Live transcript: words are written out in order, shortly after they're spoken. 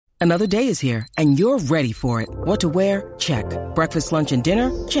Another day is here, and you're ready for it. What to wear? Check. Breakfast, lunch, and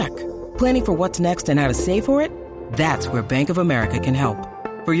dinner? Check. Planning for what's next and how to save for it? That's where Bank of America can help.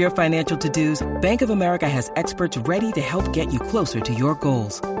 For your financial to-dos, Bank of America has experts ready to help get you closer to your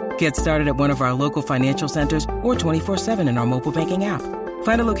goals. Get started at one of our local financial centers or 24/7 in our mobile banking app.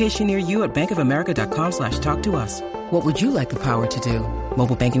 Find a location near you at bankofamerica.com/talktous. What would you like the power to do?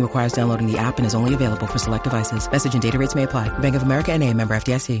 Mobile banking requires downloading the app and is only available for select devices. Message and data rates may apply. Bank of America N.A., member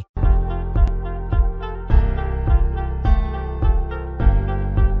FDIC.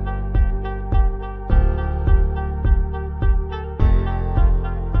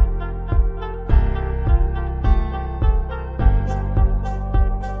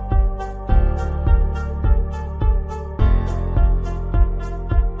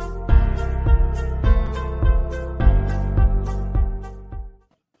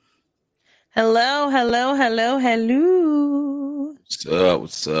 Hello. What's up?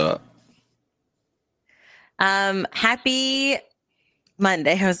 What's up? Happy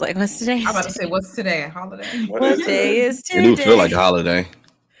Monday. I was like, what's today? I'm about to say, what's today? A holiday? What day is It today? do feel like a holiday.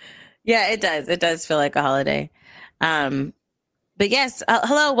 Yeah, it does. It does feel like a holiday. But yes,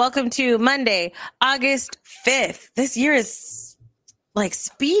 hello. Welcome to Monday, August 5th. This year is like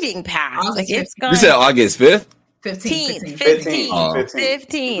speeding past. August Like it's 15th. gone. You said August 5th?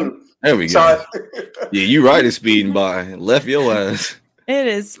 15. There we go. Yeah, you right. It's speeding by. Left your ass. It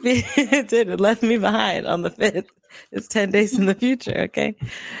is. It did. It left me behind on the 5th. It's 10 days in the future. Okay.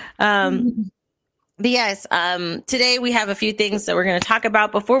 But yes, today we have a few things that we're going to talk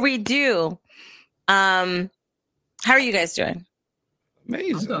about. Before we do, how are you guys doing?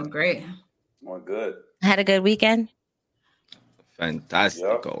 Amazing. I'm doing great. Doing good. Had a good weekend?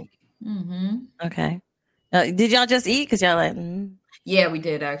 Fantastical. Mm-hmm. Okay. Did y'all just eat? Because y'all like, Yeah, we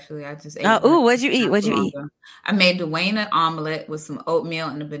did actually. I just ate. What'd you eat? I made Dwayne an omelet with some oatmeal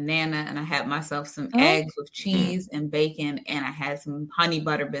and a banana, and I had myself some eggs with cheese and bacon, and I had some honey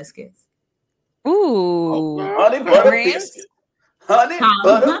butter biscuits. Ooh. Honey butter biscuits. Honey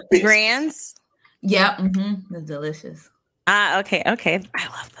butter biscuits. Grands? Yeah, they're delicious. Okay. I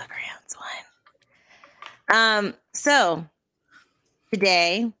love the Grands one. So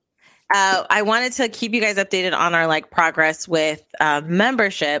today, I wanted to keep you guys updated on our progress with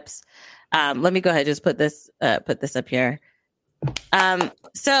memberships. Let me go ahead and just put this up here.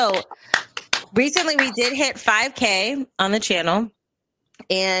 So recently we did hit 5K on the channel,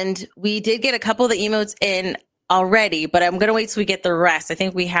 and we did get a couple of the emotes in already, but I'm going to wait till we get the rest. I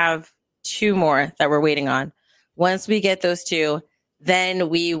think we have 2 more that we're waiting on. Once we get those 2, then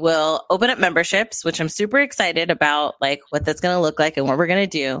we will open up memberships, which I'm super excited about, what that's going to look like and what we're going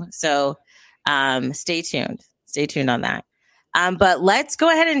to do. So stay tuned. Stay tuned on that. But let's go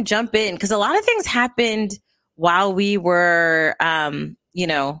ahead and jump in, because a lot of things happened while we were, out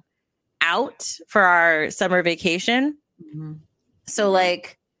for our summer vacation. Mm-hmm. So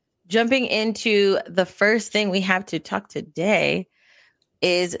jumping into the first thing we have to talk today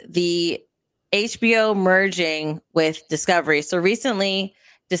is the HBO merging with Discovery. So recently,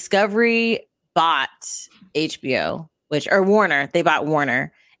 Discovery bought HBO, or Warner. They bought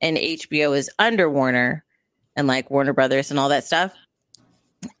Warner, and HBO is under Warner and Warner Brothers and all that stuff.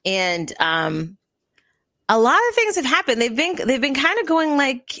 And a lot of things have happened. They've been kind of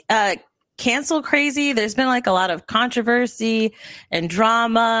going cancel crazy. There's been a lot of controversy and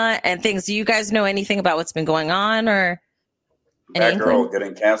drama and things. Do you guys know anything about what's been going on, or That girl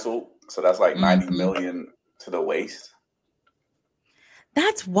getting canceled? So that's 90 million to the waste.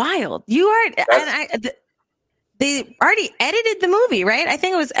 That's wild. They already edited the movie, right? I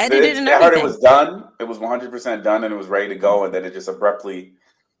think it was edited and everything. I heard it was done. It was 100% done, and it was ready to go, and then it just abruptly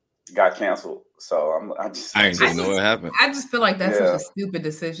got canceled. So I didn't know what happened. I just feel like that's such a stupid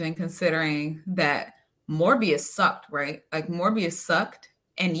decision, considering that Morbius sucked, right? Morbius sucked,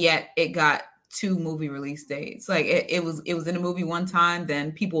 and yet it got 2 movie release dates. It was in a movie one time,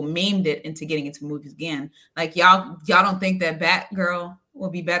 then people memed it into getting into movies again. Y'all don't think that Batgirl will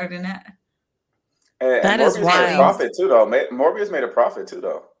be better than that? And that Morbius is wild. made a profit too, though. Morbius made a profit too,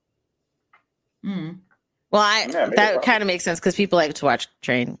 though. Well, that kind of makes sense, because people like to watch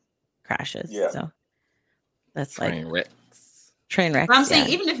train crashes. Yeah. So that's Train wrecks. Train wrecks. But I'm saying,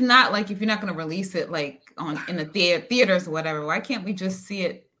 even if not, if you're not going to release it in the theaters or whatever, why can't we just see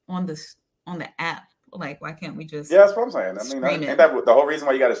it on the app? Why can't we just? Yeah, that's what I'm saying. Ain't that the whole reason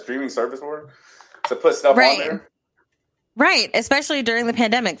why you got a streaming service for? To put stuff on there? Right. Especially during the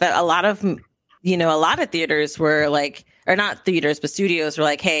pandemic, that a lot of theaters were or not theaters, but studios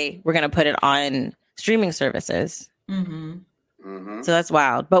were hey, we're going to put it on streaming services. Mm-hmm. Mm-hmm. So that's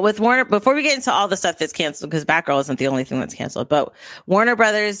wild. But with Warner, before we get into all the stuff that's canceled, because Batgirl isn't the only thing that's canceled, but Warner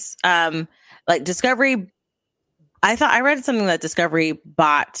Brothers, like Discovery, I read something that Discovery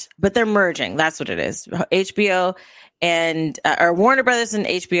bought, but they're merging. That's what it is. HBO and or Warner Brothers and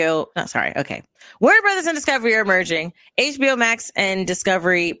HBO. No, sorry. Okay. Warner Brothers and Discovery are merging. HBO Max and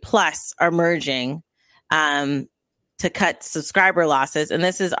Discovery Plus are merging to cut subscriber losses. And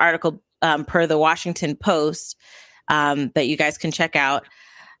this is article per the Washington Post that you guys can check out.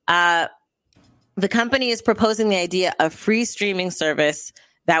 The company is proposing the idea of free streaming service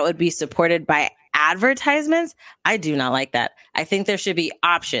that would be supported by advertisements. I do not like that. I think there should be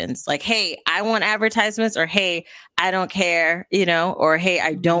options like, hey, I want advertisements, or hey, I don't care, or hey,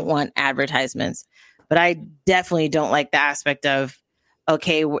 I don't want advertisements. But I definitely don't like the aspect of,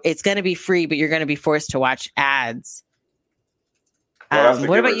 okay, it's going to be free, but you're going to be forced to watch ads. Well,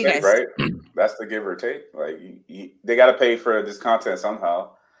 what about you guys? Right? That's the give or take. Like they got to pay for this content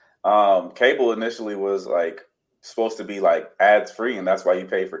somehow. Cable initially was like supposed to be like ads free, and that's why you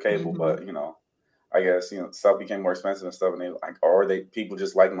pay for cable. But I guess stuff became more expensive and stuff, and people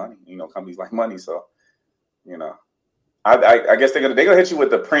just like money. Companies like money, so I guess they're gonna hit you with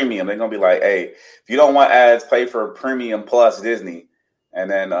the premium. They're gonna be like, hey, if you don't want ads, pay for premium plus Disney, and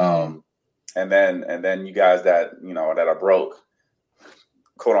then and then you guys that that are broke,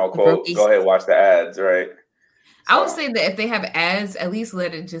 quote unquote, go ahead and watch the ads, right? I would say that if they have ads, at least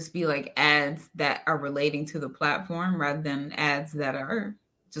let it just be like ads that are relating to the platform rather than ads that are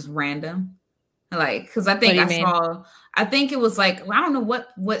just random. Like, because I think I think it was like, I don't know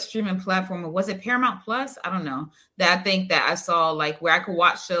what streaming platform, was it Paramount Plus? I don't know. That I think that I saw like where I could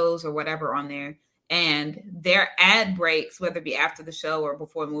watch shows or whatever on there, and their ad breaks, whether it be after the show or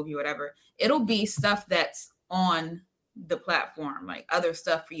before the movie or whatever, it'll be stuff that's on the platform, like other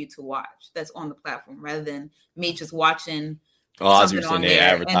stuff for you to watch that's on the platform, rather than me just watching something on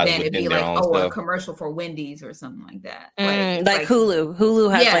there and then it'd be like, a commercial for Wendy's or something like that. Like Hulu.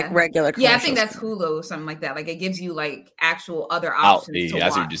 Hulu has like regular commercials. Yeah, I think that's Hulu or something like that. Like it gives you like actual other options to watch.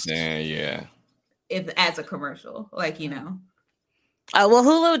 That's what you're saying, yeah. If as a commercial, like well,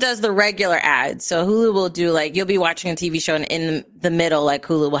 Hulu does the regular ads. So Hulu will do like, you'll be watching a TV show and in the middle, like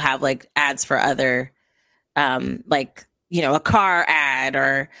Hulu will have like ads for other like a car ad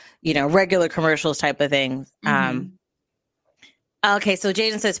or regular commercials type of things. Okay, so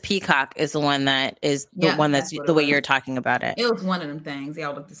Jaden says Peacock is the one that is the one that's the way you're talking about it. It was one of them things. They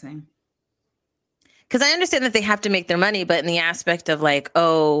all look the same. Because I understand that they have to make their money, but in the aspect of like,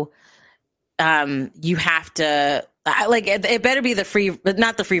 you have to like it better be the free, but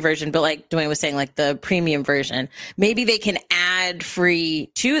not the free version, but like Dwayne was saying, like the premium version. Maybe they can add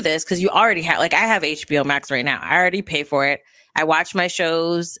free to this because you already have, like I have HBO Max right now. I already pay for it. I watch my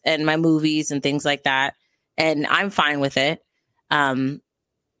shows and my movies and things like that, and I'm fine with it.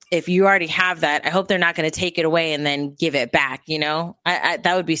 If you already have that, I hope they're not going to take it away and then give it back.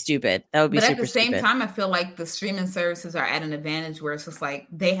 That would be stupid. That would be. But at the same time, I feel like the streaming services are at an advantage where it's just like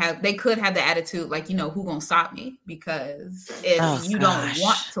they could have the attitude like, who gonna stop me? Because if you don't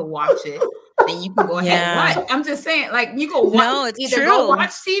want to watch it, then you can go ahead and watch. I'm just saying, like you go watch go watch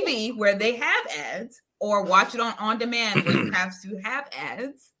TV where they have ads, or watch it on demand where you have to have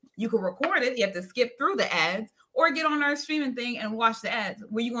ads. You can record it. You have to skip through the ads. Or get on our streaming thing and watch the ads.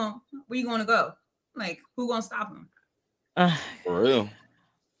 Where you going to go? Like, who gonna stop them? For real.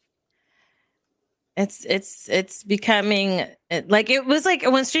 It's becoming like, it was like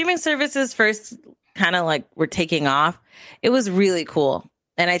when streaming services first kind of like were taking off, it was really cool.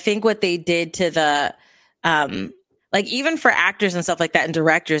 And I think what they did to the like even for actors and stuff like that and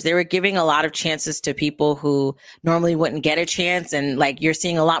directors, they were giving a lot of chances to people who normally wouldn't get a chance. And like you're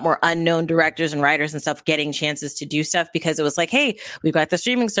seeing a lot more unknown directors and writers and stuff getting chances to do stuff because it was like, hey, we've got the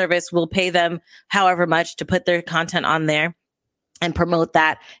streaming service. We'll pay them however much to put their content on there and promote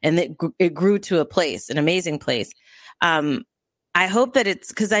that. And it grew to a place, an amazing place. I hope that it's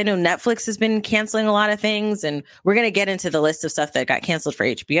because I know Netflix has been canceling a lot of things, and we're going to get into the list of stuff that got canceled for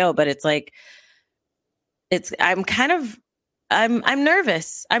HBO, but it's like, I'm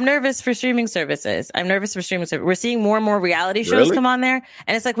nervous. I'm nervous for streaming services. We're seeing more and more reality shows come on there.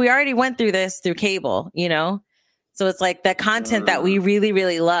 And it's like, we already went through this through cable, So it's like that content that we really,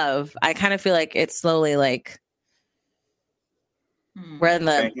 really love. I kind of feel like it's slowly like we're in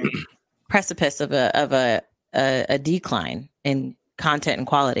the precipice of a decline in content and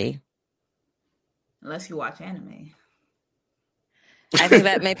quality. Unless you watch anime. I think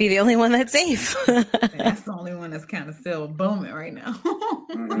that might be the only one that's safe. That's the only one that's kind of still booming right now.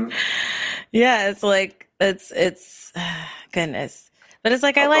 Yeah, it's like it's goodness, but it's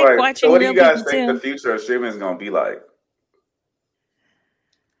like I like watching. So what do you guys think the future of streaming is going to be like?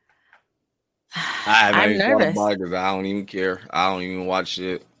 I haven't I'm even thought nervous. about it because I don't even care. I don't even watch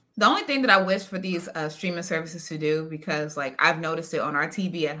it. The only thing that I wish for these streaming services to do, because like I've noticed it on our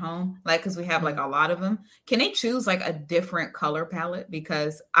TV at home, like because we have like a lot of them, can they choose like a different color palette?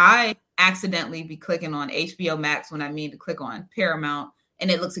 Because I accidentally be clicking on HBO Max when I mean to click on Paramount, and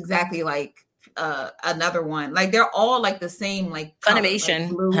it looks exactly like another one. Like they're all like the same, like Funimation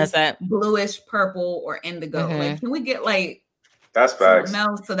color, like has that bluish purple or indigo. Like, can we get like that's facts.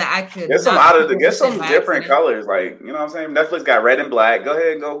 So that I could get some different colors. Like, you know what I'm saying? Netflix got red and black. Go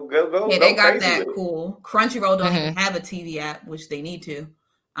ahead and go. Yeah, they got that cool. Crunchyroll don't even have a TV app, which they need to.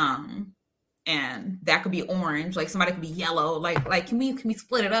 And that could be orange. Like somebody could be yellow. Like can we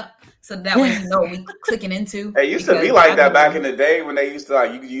split it up so that way we know we clicking into? It used to be like that back in the day when they used to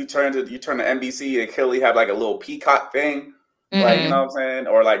like you turn to NBC and Kelly have like a little peacock thing. Like, you know what I'm saying?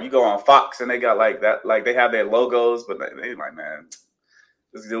 Or like you go on Fox and they got like that, like they have their logos, but they like, man,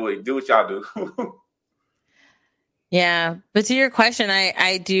 just do what y'all do. Yeah. But to your question, I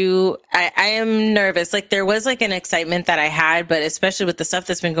am nervous. Like there was like an excitement that I had, but especially with the stuff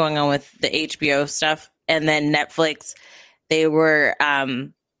that's been going on with the HBO stuff and then Netflix, they were,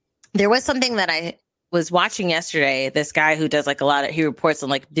 there was something that I was watching yesterday, this guy who does like he reports on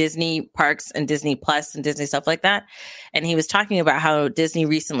like Disney parks and Disney Plus and Disney stuff like that. And he was talking about how Disney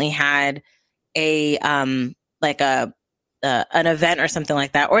recently had an event or something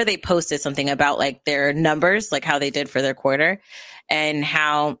like that, or they posted something about like their numbers, like how they did for their quarter and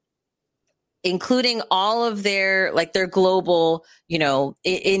how including all of their global,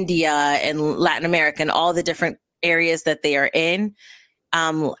 India and Latin America and all the different areas that they are in.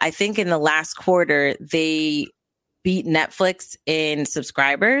 I think in the last quarter, they beat Netflix in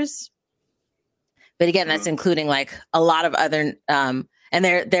subscribers. But again, that's including like a lot of other, and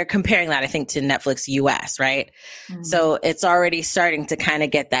they're comparing that, I think, to Netflix US, right? Mm-hmm. So it's already starting to kind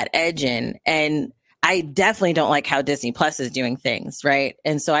of get that edge in. And I definitely don't like how Disney Plus is doing things, right?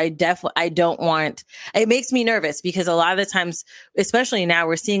 And so I don't want, it makes me nervous because a lot of the times, especially now,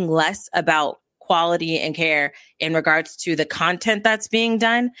 we're seeing less about quality and care in regards to the content that's being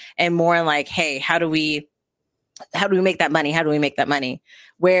done and more like, hey, how do we make that money? How do we make that money?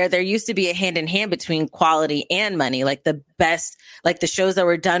 Where there used to be a hand in hand between quality and money, like the best, like the shows that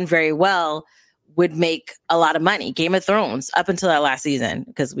were done very well would make a lot of money. Game of Thrones up until that last season,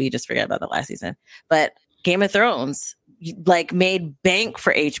 because we just forgot about the last season, but Game of Thrones like made bank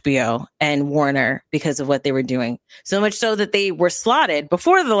for HBO and Warner because of what they were doing. So much so that they were slotted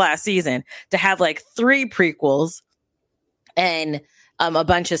before the last season to have like 3 prequels and a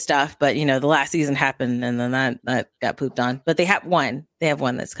bunch of stuff. But, the last season happened and then that got pooped on. But they have one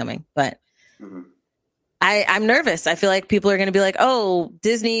that's coming. But I'm nervous. I feel like people are going to be like, oh,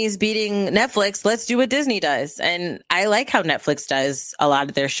 Disney's beating Netflix. Let's do what Disney does. And I like how Netflix does a lot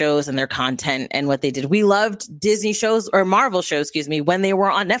of their shows and their content and what they did. We loved Disney shows or Marvel shows, when they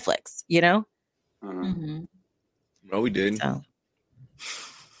were on Netflix, No, we didn't. So.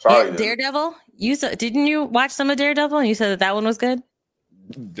 Yeah, Daredevil. Didn't you watch some of Daredevil and you said that one was good?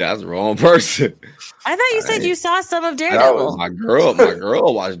 That's the wrong person. I thought you said you saw some of Daredevil. My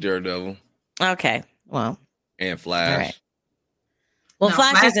girl watched Daredevil. Okay. Well, and Flash. All right. Well, no,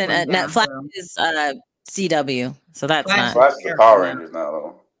 Flash isn't. Flash is CW, so that's not. Flash is Power Rangers now,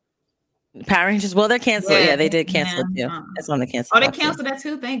 though. Power Rangers. Well, they're canceled. Yeah, they did cancel it too. That's when they canceled. Oh, they canceled that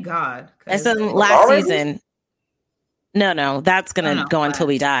too. Thank God. That's the last season. No, that's gonna go until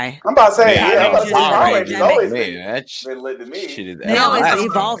we die. I'm about to say, Power Rangers always been lit to me. They always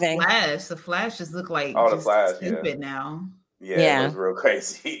evolving. The Flash just look like the Flash stupid now. Yeah, it was real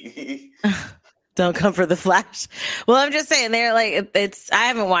crazy. Don't come for the Flash. Well, I'm just saying they're like, I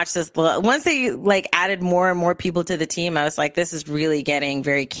haven't watched this. Once they like added more and more people to the team, I was like, this is really getting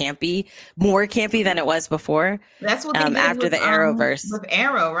very campy, more campy than it was before. That's what they did after the Arrowverse. With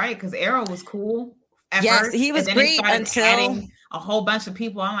Arrow, right? Because Arrow was cool at yes, first. He was great until adding a whole bunch of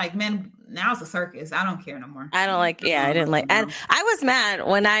people. I'm like, man, now it's a circus. I don't care no more. I don't like, I didn't like, and I was mad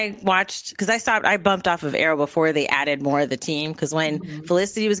when I watched, because I bumped off of Arrow before they added more of the team, because when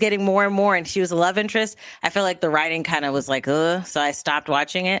Felicity was getting more and more and she was a love interest, I felt like the writing kind of was like, so I stopped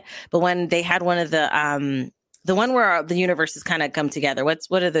watching it. But when they had one of the one where the universes kind of come together,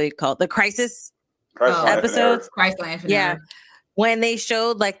 what are they called? The Crisis episodes? Crisis on Infinite. Yeah. When they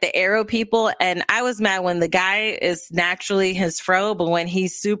showed like the Arrow people, and I was mad when the guy is naturally his fro, but when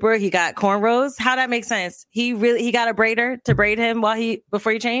he's super, he got cornrows. How that make sense? He got a braider to braid him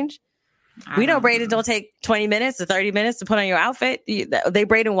before he changed. We know braiding don't take 20 minutes to 30 minutes to put on your outfit. They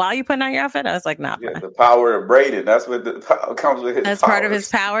braid him while you put on your outfit. I was like, nah. Yeah, the power of braiding. That's what comes with his. That's part of his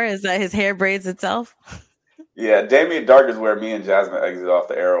power is that his hair braids itself. Yeah, Damien Dark is where me and Jasmine exited off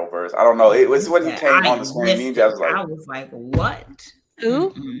the Arrowverse. I don't know. It was when he came on the screen. Me and Jasmine I was like, what?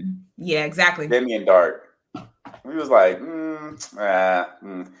 Who? Yeah, exactly. Damien Dark. We was like, and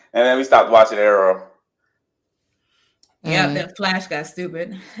then we stopped watching Arrow. Yeah, then Flash got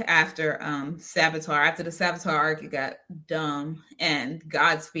stupid after Savitar. After the Savitar arc, it got dumb, and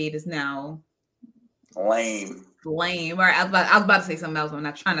Godspeed is now lame. All right, I was about to say something else, but I'm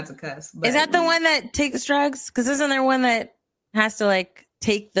not trying not to cuss. But, is that the one that takes drugs? Because isn't there one that has to like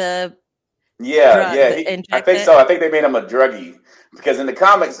take the drug, I think so. I think they made him a druggie because in the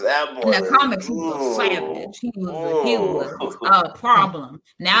comics, that boy. In the comics, he was a savage. He was a problem.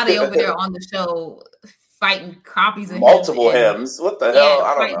 Now they over there on the show fighting copies of multiple hymns. What the hell?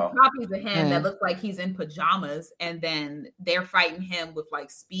 I don't know. Copies of him that look like he's in pajamas, and then they're fighting him with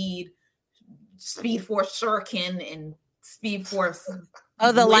like Speed Force Shuriken and Speed Force.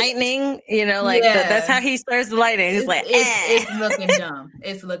 Oh, the lightning! You know, like that's how he starts the lightning. He's like, it's looking dumb.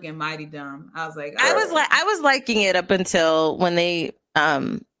 It's looking mighty dumb. I was like, I was liking it up until when they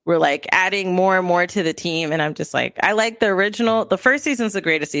were like adding more and more to the team, and I'm just like, I like the original. The first season's the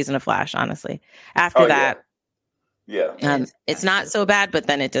greatest season of Flash, honestly. After that, it's not so bad, but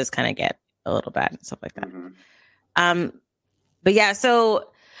then it does kind of get a little bad and stuff like that. But yeah, so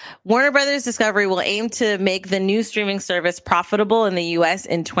Warner Brothers Discovery will aim to make the new streaming service profitable in the U.S.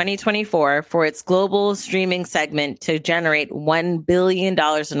 in 2024 for its global streaming segment to generate $1 billion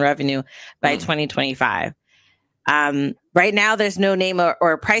in revenue by 2025. Right now, there's no name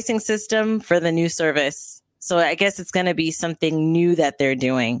or pricing system for the new service. So I guess it's going to be something new that they're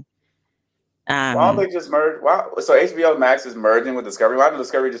doing. Why don't they just merge? So HBO Max is merging with Discovery. Why don't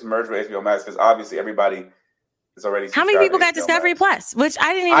Discovery just merge with HBO Max? Because obviously everybody is already. How many people got Discovery Plus? Which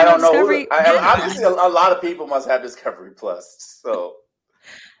I didn't even know. Discovery. Obviously, a lot of people must have Discovery Plus. So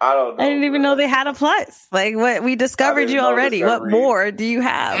I don't know. I didn't even know they had a Plus. Like what we discovered you already. Discovery. What more do you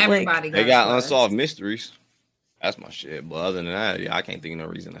have? Everybody they got Unsolved Mysteries. That's my shit. But other than that, I can't think of no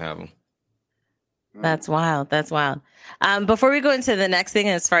reason to have them. That's wild. Before we go into the next thing,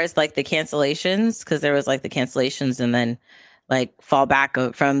 as far as like the cancellations, because there was like the cancellations and then like fall back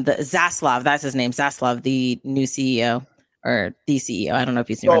from the Zaslav. That's his name, Zaslav, the new CEO or the CEO. I don't know if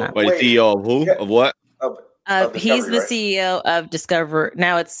he's new or not. Wait, CEO of who? Of what? He's the CEO of Discover.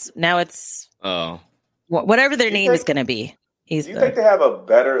 Now it's whatever their name is going to be. Do you think they have a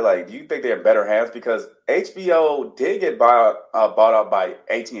better, do you think they have better hands? Because HBO did get bought out by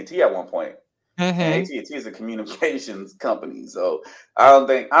AT&T at one point. Mm-hmm. And AT&T is a communications company. So I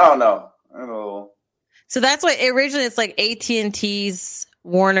don't know. So that's what originally it's like AT&T's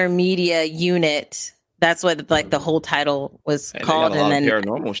Warner Media unit. That's what like the whole title was called. And then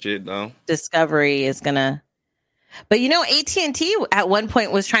paranormal shit though. Discovery is gonna, but AT&T at one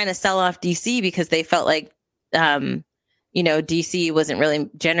point was trying to sell off DC because they felt like, DC wasn't really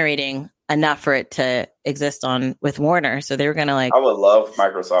generating enough for it to exist on with Warner. So they were gonna I would love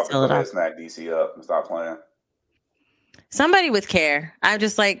Microsoft to snag DC up and stop playing. Somebody with care. I'm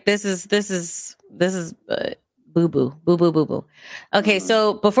just like, this is boo boo. Okay,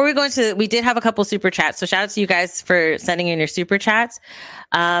 so before we go into, we did have a couple super chats. So shout out to you guys for sending in your super chats.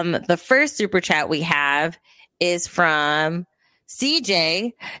 The first super chat we have is from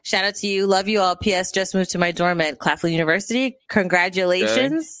CJ. Shout out to you. Love you all. PS just moved to my dorm at Claflin University.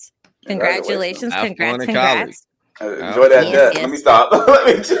 Congratulations. Okay. Congrats. Enjoy that death. Let me stop.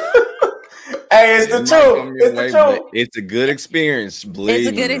 Hey, it's the truth. It's a good experience. It's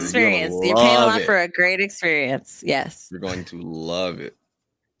a good experience. You're paying a lot for a great experience. Yes. You're going to love it.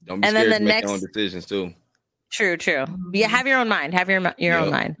 Don't be scared to make your own decisions too. True. Yeah, have your own mind. Have your own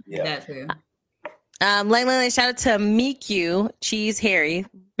mind. Yeah. That too. Lang, shout out to Miku Cheese Harry.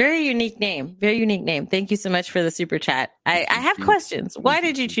 Very unique name. Thank you so much for the super chat. I have questions. Why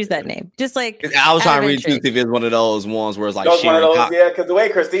did you choose that name? Just like I was trying to read if it's one of those ones where it's like because the way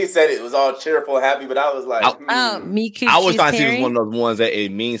Christine said it was all cheerful, happy, but I was like, Miku. I was trying to see if it was one of those ones that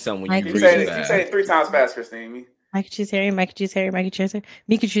it means something when you read it. You say it 3 times fast, Christine. Michael Choose Harry. Michael Choose Harry. Michael Choose Harry.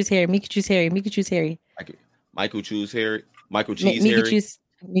 Michael Choose Harry. Michael Choose Harry. Michael Choose Harry. Michael Choose Harry. Michael Cheese Harry.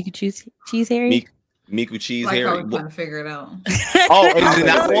 Michael Choose Cheese Harry. Miku Cheese Harry. I was trying to figure it out. Oh, is it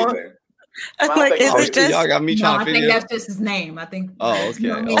that one? Like, is it just? Y'all got me trying to figure I think that's just his name. I think. Oh, okay.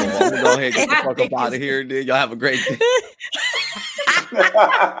 Well, go ahead and get the fuck up out of here, dude. Y'all have a great day.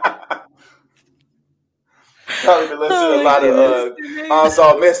 Probably been listening to a lot of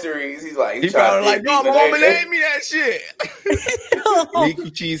Unsolved Mysteries. He's probably like, "No, my mama named me that shit."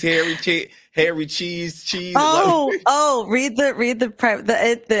 Miku Cheese Harry. hairy cheese. Oh, read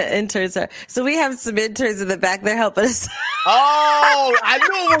the interns are. So we have some interns in the back. They're helping us. Oh, I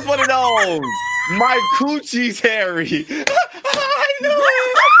knew it was one of those. My coochie's hairy. I knew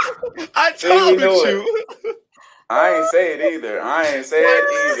it. I told you. I ain't say it either. I was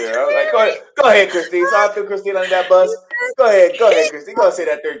like, go ahead, Christine. So I threw Christine under that bus. Go ahead, Christine. Go say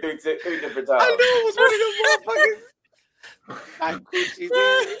that three different times. I knew it was one of them motherfuckers. My coochie's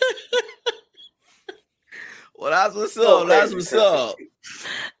hairy. Well, that's what's up. That's what's up.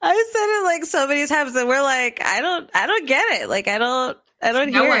 I said it like so many times, and we're like, I don't get it. Like, I don't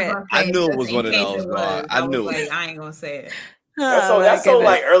hear it. I knew it was one of those, bro. I knew it. I ain't gonna say it. That's so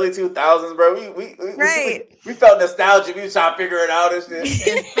like early 2000s, bro. We felt nostalgic. We was trying to figure it out and shit.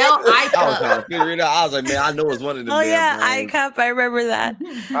 It felt I was trying to figure it out. I was like, man, I know it's one of them. Oh yeah, iCup. I remember that.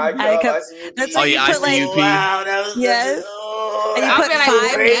 iCup. That's when you put like, wow, that was yes. And you put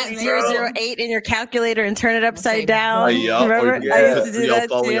 5008 in your calculator and turn it upside down. Remember? I used to do that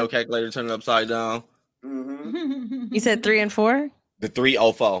too. In your calculator, turn it upside down. Mm-hmm. You said 3 and 4. The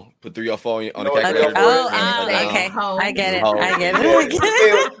 304. Put 304 on the calculator. Okay. I get it.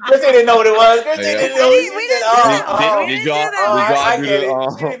 Christine didn't know what it was. Christine didn't know Did y'all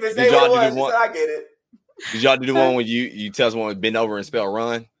do the one? I get it. Did y'all do the one when you tell someone to bend over and spell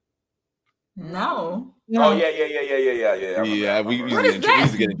run? No. Oh yeah. Yeah, we what is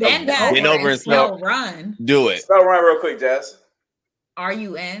that? Bend over and spell run. Do it. Spell run real quick, Jess.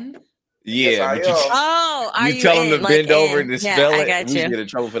 RUN. Yeah, but you tell them to bend over and spell it. I got you. We get in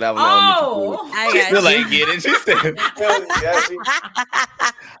trouble for that one. I got still ain't get it. She said,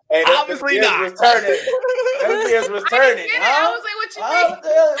 obviously not. Them tears was turning. I was like, what you mean? What the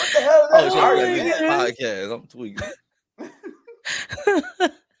hell is that? Podcast. I'm tweaking.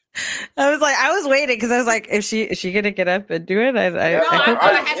 I was waiting because I was like, is she gonna get up and do it? I thought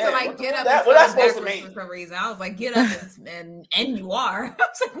I had to like get up. What that's supposed to mean? For some reason, I was like, get up and you are. I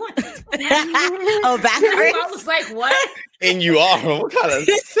was like, what? Oh, backwards. I was like, what? And you are. What kind of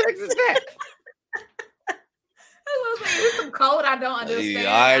sex is that? I was like, is this some code I don't understand?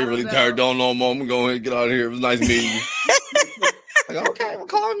 Yeah, I ain't really turned on no more. I'm gonna go ahead and get out of here. It was nice meeting you. Like, okay, well,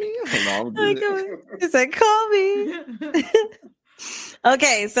 call me. I'm good. He said, call me.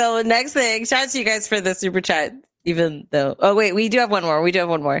 Okay, so next thing, shout out to you guys for the super chat, even though, oh wait, we do have one more.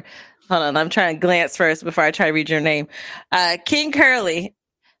 Hold on, I'm trying to glance first before I try to read your name. King Curly,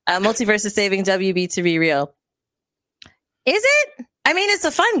 Multiverse is saving WB to be real. Is it? I mean, it's a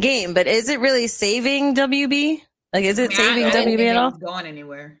fun game, but is it really saving WB? Like, is it saving WB at all? It's going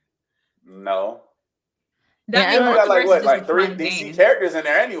anywhere. No. They got like 3 DC characters in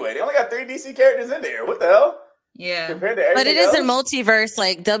there anyway. They only got 3 DC characters in there. What the hell? Yeah, but it is a multiverse,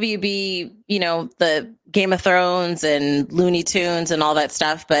 like WB, the Game of Thrones and Looney Tunes and all that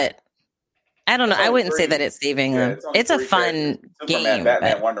stuff. But I don't know. I wouldn't say that it's saving them. It's a fun game. Superman,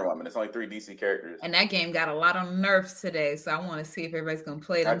 Batman, Wonder Woman. It's only 3 DC characters. And that game got a lot of nerfs today, so I want to see if everybody's gonna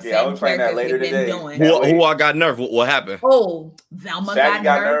play them. I was playing that later today. Who I got nerfed? What happened? Oh, Velma got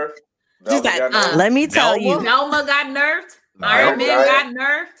nerfed. Let me tell you, Velma got nerfed. Iron Man got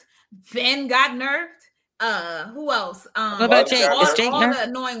nerfed. Finn got nerfed. Who else? What about Jake? Is Jake all nerfed? the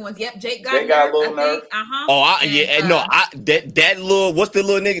annoying ones. Yep, Jake got nerfed. A little nerfed. That little, what's the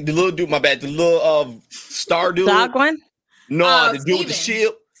little nigga? The little dude, my bad. The little star dude. Dog one? No, the dude with the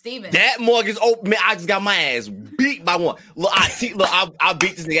shield. Steven. That mug is open. Man, I just got my ass beat by one. Look, I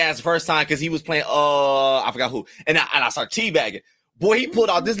beat this nigga ass the first time because he was playing I forgot who. And I started teabagging. Boy, he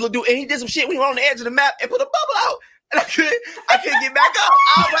pulled out this little dude and he did some shit when he went on the edge of the map and put a bubble out. And I couldn't get back up.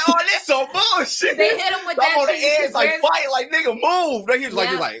 I was like, oh, this some bullshit. They hit him with so that. I'm on the edge, like fighting, like nigga, move. He was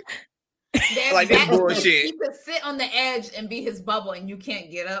like this bullshit. You could sit on the edge and be his bubble, and you can't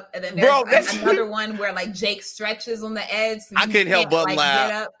get up. And then there's another one where like Jake stretches on the edge. So I couldn't help but laugh.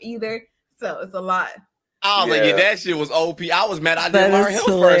 Get up either. So it's a lot. I was like, that shit was OP. I was mad I didn't learn him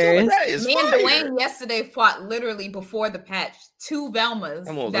first. That is Me and Dwayne yesterday fought literally before the patch 2 Velmas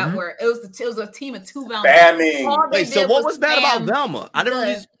that were it was a team of 2 Velmas. Spamming. Wait, so what was bad about Velma? I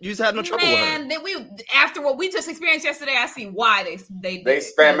never you just had no trouble with her. Then after what we just experienced yesterday, I see why they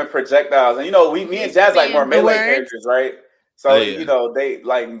spamming projectiles. And me and Jazz like more melee characters, right? So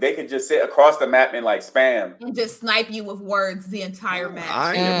they could just sit across the map and like spam and just snipe you with words the entire match.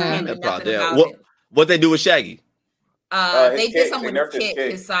 I ain't never had that problem. What they do with Shaggy? They did something with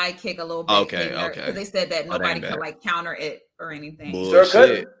his sidekick a little bit. Okay. Because they said that nobody could like counter it or anything.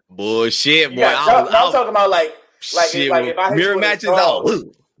 Bullshit, boy. I'm talking about like if I hit mirror matches out.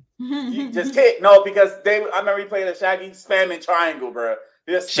 You just kick. No, because I remember he played a Shaggy spamming triangle, bro.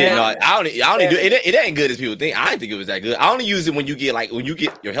 Shit, no, I only do it. It ain't good as people think. I didn't think it was that good. I only use it when you get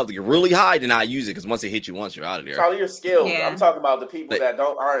your health to get really high. Then I use it because once it hits you once, you're out of there. Charlie, you're skilled. Yeah. I'm talking about the people that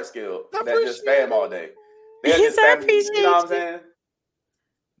aren't skilled that just spam all day. They just spam. You know what I'm saying?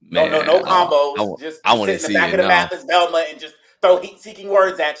 Man, no combos. I want to sit in the back of the map as Velma and just throw heat-seeking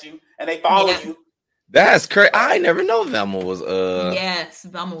words at you, and they follow you. That's crazy. I never know Velma was. Yes,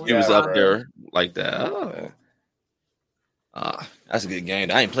 Velma was. He was up there like that. That's a good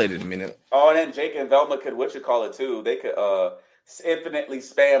game. I ain't played it in a minute. Oh, and then Jake and Velma could too. They could infinitely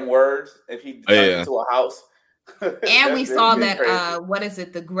spam words if he turned into a house. And we saw that what is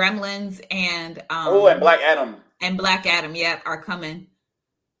it? The Gremlins and and Black Adam. And Black Adam, are coming.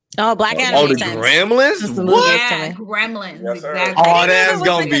 Oh, Black Adam. Oh, the Gremlins? What? Yeah, Gremlins. Yes, exactly. Oh, that's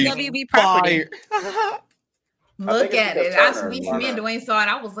gonna be fire. Look at it. Me and Dwayne saw it.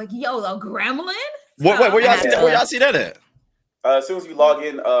 I was like, "Yo, a Gremlin." Where y'all see that at? As soon as you log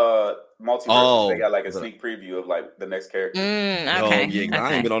in, Multiverse, they got like a sneak preview of like the next character. Okay.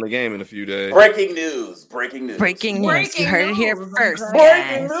 I ain't been on the game in a few days. Breaking news. You heard it here first.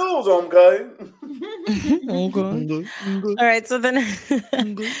 Breaking news, okay. All right, so then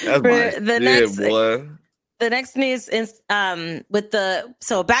the next news is with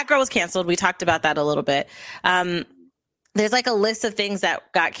Batgirl was canceled. We talked about that a little bit. There's like a list of things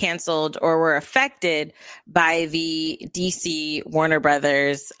that got canceled or were affected by the DC Warner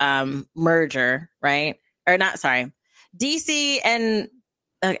Brothers merger, right? Or not, sorry. DC and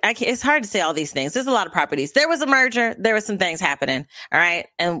it's hard to say all these things. There's a lot of properties. There was a merger. There was some things happening. All right.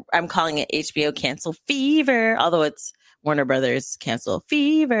 And I'm calling it HBO cancel fever, although it's Warner Brothers cancel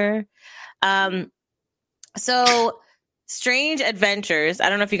fever. So Strange Adventures. I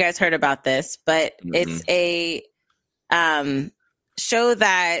don't know if you guys heard about this, but it's a show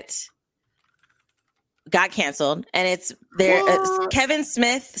that got canceled, and it's there. Kevin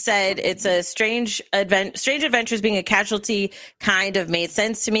Smith said it's a Strange Adventures being a casualty kind of made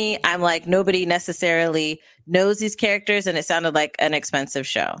sense to me. I'm like, nobody necessarily knows these characters, and it sounded like an expensive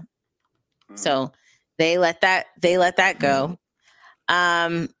show. So they let that go.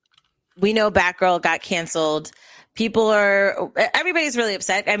 We know Batgirl got canceled. Everybody's really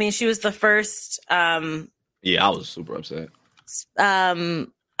upset. I mean, she was the first. Yeah, I was super upset. I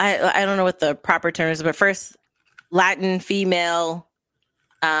don't know what the proper term is, but first Latin female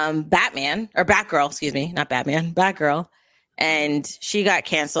Batman or Batgirl, excuse me, not Batman, Batgirl, and she got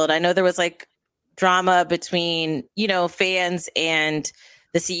canceled. I know there was like drama between fans and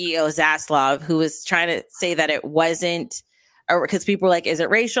the CEO Zaslav, who was trying to say that it wasn't, or because people were like, "Is it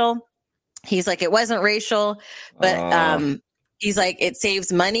racial?" He's like, "It wasn't racial," but he's like, "It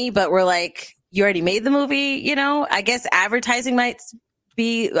saves money," but we're like, you already made the movie, I guess advertising might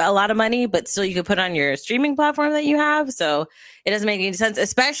be a lot of money, but still you could put on your streaming platform that you have. So it doesn't make any sense,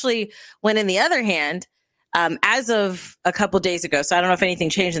 especially when in the other hand, as of a couple days ago, so I don't know if anything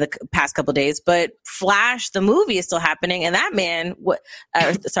changed in the past couple days, but Flash, the movie is still happening. And that man,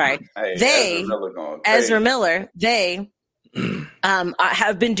 Ezra Miller, they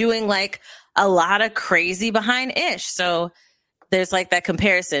have been doing like a lot of crazy behind ish. So there's like that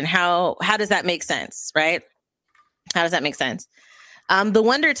comparison. How does that make sense, right? How does that make sense? The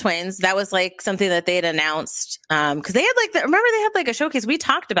Wonder Twins, that was like something that they had announced because they had remember they had like a showcase. We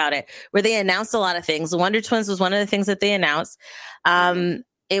talked about it where they announced a lot of things. The Wonder Twins was one of the things that they announced. The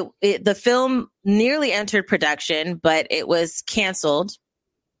film nearly entered production, but it was canceled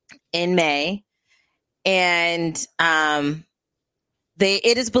in May, and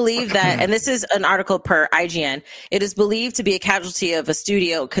it is believed that, and this is an article per IGN, it is believed to be a casualty of a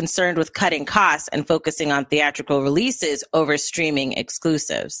studio concerned with cutting costs and focusing on theatrical releases over streaming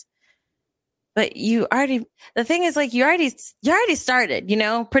exclusives. But the thing is, like, you already started,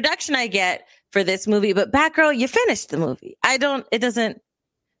 production I get for this movie, but Batgirl, you finished the movie. It doesn't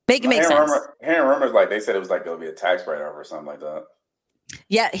make sense. Hearing rumors like they said it was like going to be a tax write-off or something like that.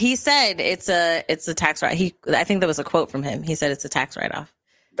 Yeah, he said it's a tax write. I think there was a quote from him. He said it's a tax write-off.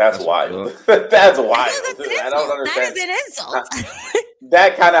 That's wild. That's wild. I don't understand. That is an insult.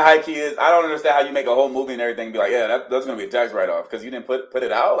 That kind of high key is. I don't understand how you make a whole movie and everything and be like, yeah, that's going to be a tax write-off because you didn't put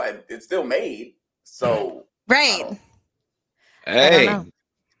it out. Like, it's still made. So right. Hey.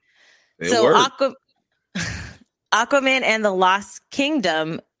 So Aquaman and the Lost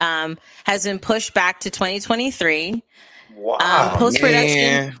Kingdom has been pushed back to 2023. Wow.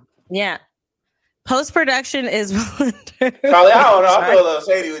 Post-production. Yeah. Post-production is Charlie, I don't know. I feel a little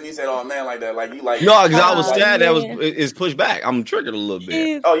shady when you said, "Oh man," like that. Like you like no, because I was sad that it's pushed back. I'm triggered a little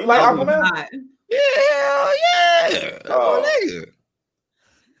bit. Oh, you like Aquaman? Yeah. Oh, nigga.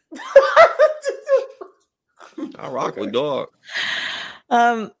 I rock with dog.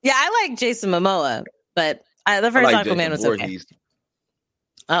 Yeah, I like Jason Momoa, but the first Aquaman was okay.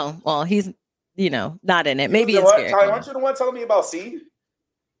 Oh, well, he's, not in it. Maybe it's Ty, aren't you the one telling me about C?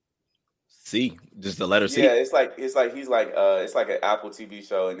 C, just the letter C. Yeah, it's like it's like an Apple TV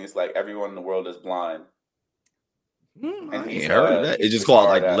show, and it's like everyone in the world is blind. And I ain't heard of that. It's just called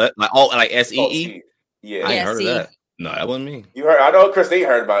like SEE. Yeah, I ain't heard of that. No, that wasn't me. You heard? I know Christine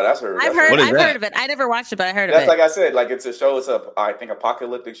heard about it. That's her. I've heard of it. I never watched it, but I heard of it. That's like I said. Like it's a show. It's I think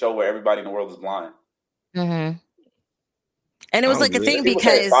apocalyptic show where everybody in the world is blind. Mm-hmm. And it was like a thing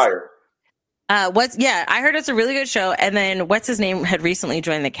because I heard it's a really good show. And then what's his name had recently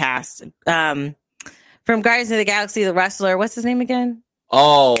joined the cast from Guardians of the Galaxy, the wrestler. What's his name again?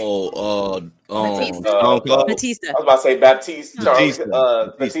 Batista. Batista. I was about to say Baptiste.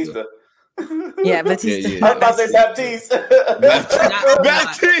 Batista. Yeah, Batista. I was about to say Baptiste.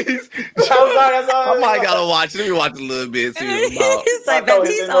 Baptiste. I might gotta watch it. Let me watch a little bit. See what it's like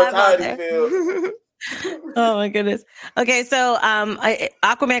Baptiste. Oh my goodness. Okay, so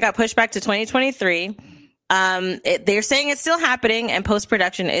Aquaman got pushed back to 2023. They're saying it's still happening and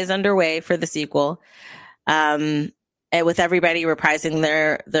post-production is underway for the sequel. And with everybody reprising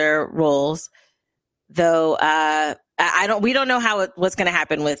their roles. Though we don't know what's going to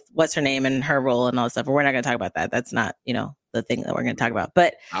happen with what's her name and her role and all that stuff. But we're not going to talk about that. That's not, the thing that we're going to talk about.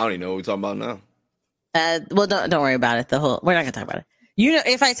 But I don't even know what we're talking about now. Well, don't worry about it. We're not going to talk about it.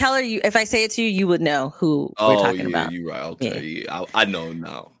 If I tell her, if I say it to you, you would know who we're talking about. You're right. Okay, yeah. I know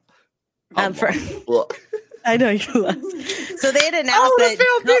now. I know you love. So they had announced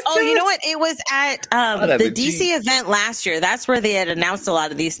that. Oh, you know what? It was at the DC event last year. That's where they had announced a lot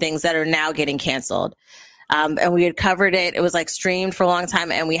of these things that are now getting canceled. And we had covered it. It was like streamed for a long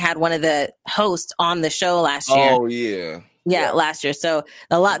time, and we had one of the hosts on the show last year. Oh yeah. Yeah, last year. So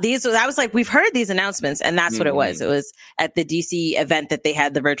I was like, we've heard these announcements, and that's what it was. It was at the DC event that they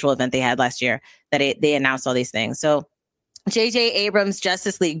had, the virtual event they had last year, that they announced all these things. So J.J. Abrams'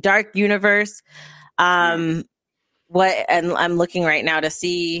 Justice League Dark Universe. And I'm looking right now to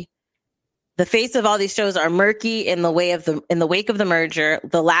see the face of all these shows are murky in the wake of the merger.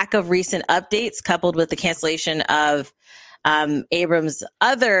 The lack of recent updates, coupled with the cancellation of Abrams'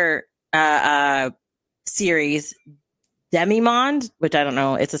 other series, Demimonde, which I don't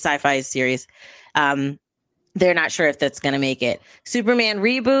know, it's a sci-fi series. They're not sure if that's going to make it. Superman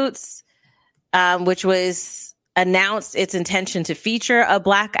reboots, which was announced its intention to feature a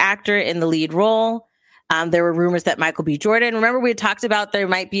Black actor in the lead role. There were rumors that Michael B. Jordan. Remember, we had talked about there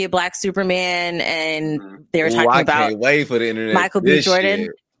might be a Black Superman, and they were talking about. I can't wait for the internet. Michael B. Jordan.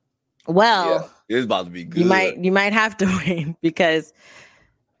 Shit. Well, it's about to be good. You might have to wait because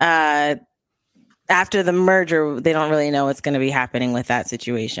after the merger, they don't really know what's going to be happening with that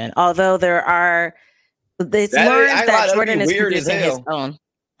situation. Although it's learned that Jordan is producing his own.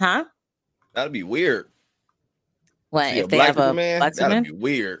 Huh? That'd be weird. What if they have a Black Superman? That'd be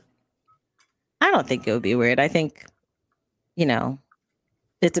weird. I don't think it would be weird. I think,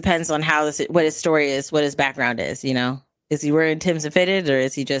 it depends on what his story is, what his background is. Is he wearing Tim's and Fitted, or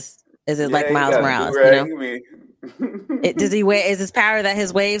is it like Miles Morales? Is his power that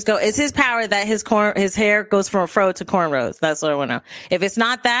his waves go? Is his power that his hair goes from fro to cornrows? That's what I want to know. If it's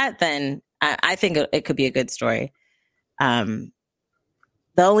not that, then I think it could be a good story.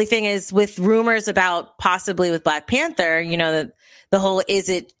 The only thing is with rumors about possibly with Black Panther, that the whole, is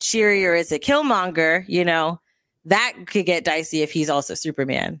it Shuri or is it Killmonger? That could get dicey if he's also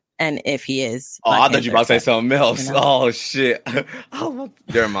Superman. And if he is. I thought you were about to say something else. Oh, shit.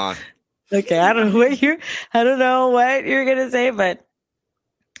 Never mind. Okay. I don't know what you're going to say, but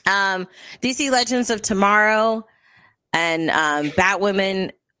DC Legends of Tomorrow and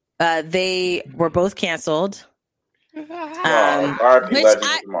Batwoman, they were both canceled. I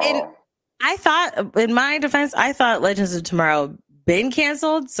thought, in my defense, Legends of Tomorrow been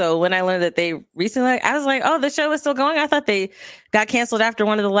canceled. So when I learned that they recently, I was like, oh, the show is still going. I thought they got canceled after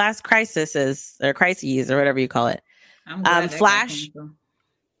one of the last crises or whatever you call it. Flash.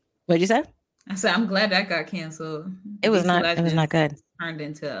 What'd you say? I said I'm glad that got canceled. It was not good. Turned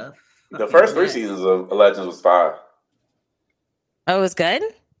into the first 3 seasons of Legends was fire. Oh, it was good.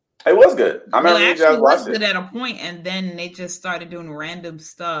 It was good. I remember you guys watched it at a point, and then they just started doing random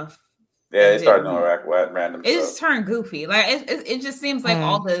stuff. Yeah, they started doing random stuff. It just turned goofy. Like it just seems like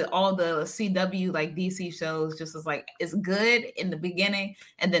all the CW like DC shows just is like it's good in the beginning,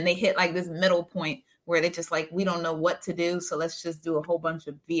 and then they hit like this middle point where they just like we don't know what to do, so let's just do a whole bunch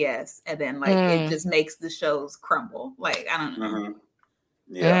of BS, and then like it just makes the shows crumble. Like I don't know. Mm-hmm.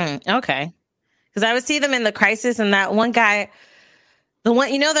 Yeah. Okay. Because I would see them in the Crisis, and that one guy. The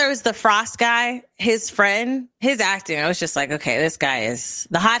one, there was the Frost guy, his friend, his acting. I was just like, okay, this guy is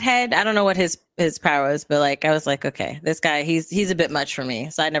the hothead. I don't know what his power was, but like, I was like, okay, this guy, he's a bit much for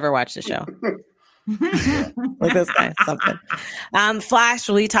me. So I never watched the show. Like this guy, something. Flash,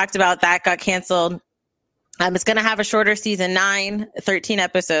 we talked about that, got canceled. It's going to have a shorter season 9, 13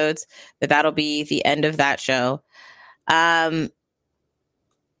 episodes, but that'll be the end of that show.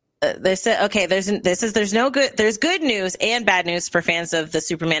 There's good news and bad news for fans of the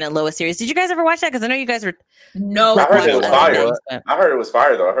Superman and Lois series. Did you guys ever watch that? Because I know you guys were. No, I heard it was fire. I heard it was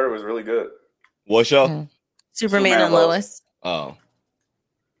fire though. I heard it was really good. What show? Superman and Lois. Oh,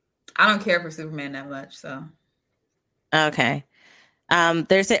 I don't care for Superman that much, so. Okay.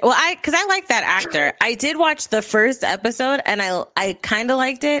 Because I like that actor. I did watch the first episode and I kind of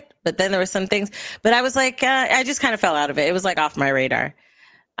liked it, but then there were some things. But I was like, I just kind of fell out of it. It was like off my radar.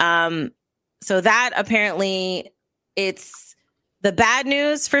 So that apparently it's the bad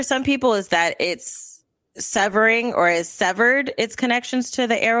news for some people is that it's severing or is severed its connections to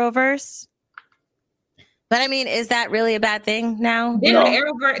the Arrowverse. But I mean, is that really a bad thing now?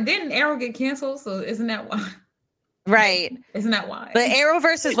 Didn't Arrow get canceled? So isn't that why? Right. Isn't that why? But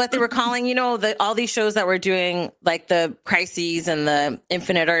Arrowverse is what they were calling, all these shows that were doing like the Crises and the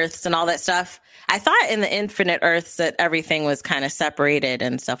Infinite Earths and all that stuff. I thought in the Infinite Earths that everything was kind of separated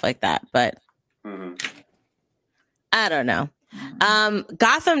and stuff like that, but I don't know.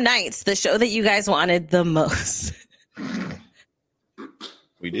 Gotham Knights, the show that you guys wanted the most.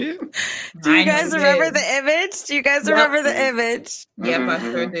 We did. Do you guys remember the image? Do you guys remember the image? Yep, I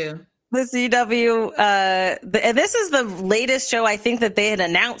sure do. The CW, and this is the latest show I think that they had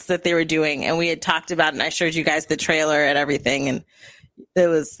announced that they were doing, and we had talked about it, and I showed you guys the trailer and everything, and that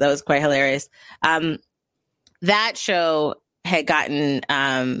was quite hilarious. That show had gotten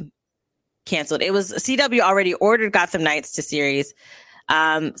canceled. It was CW already ordered Gotham Knights to series.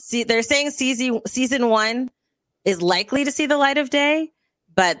 They're saying season 1 is likely to see the light of day,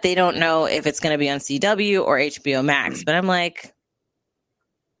 but they don't know if it's going to be on CW or HBO Max. But I'm like,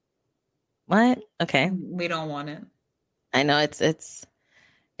 what? Okay. We don't want it. I know it's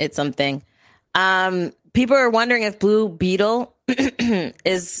something. People are wondering if Blue Beetle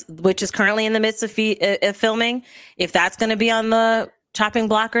which is currently in the midst of filming, if that's going to be on the chopping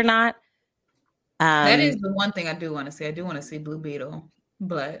block or not. That is the one thing I do want to see. I do want to see Blue Beetle,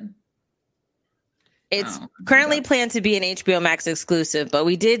 but it's currently planned to be an HBO Max exclusive, but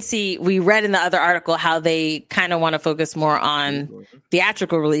we read in the other article how they kind of want to focus more on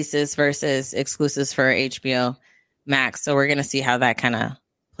theatrical releases versus exclusives for HBO Max. So we're going to see how that kind of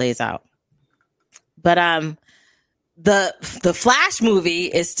plays out. But the Flash movie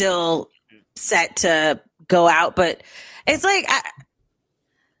is still set to go out, but it's like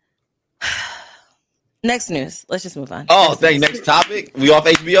next news. Let's just move on. Oh, next topic. We off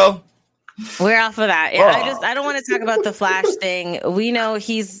HBO? We're off of that. Yeah, I don't want to talk about the Flash thing. We know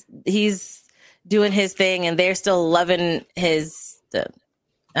he's doing his thing, and they're still loving his.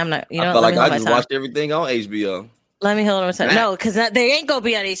 I'm not. I feel like I just watched everything on HBO. Let me hold on. No, because they ain't gonna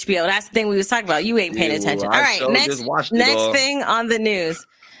be on HBO. That's the thing we was talking about. You ain't paying attention. All right, next thing on the news.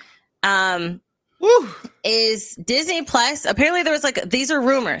 Is Disney Plus. Apparently, there was these are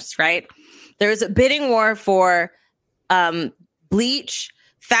rumors, right? There was a bidding war for Bleach.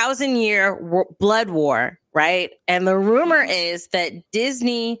 1,000-Year Blood War, right? And the rumor is that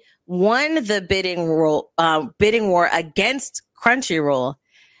Disney won the bidding war against Crunchyroll,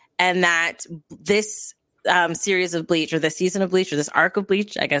 and that this series of Bleach, or the season of Bleach, or this arc of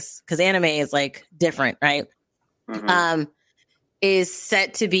Bleach, I guess, because anime is different, right? Is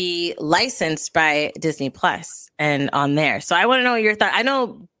set to be licensed by Disney Plus and on there. So I want to know your thought. I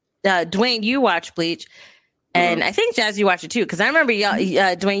know, Dwayne, you watch Bleach. And I think Jazz, you watch it too, because I remember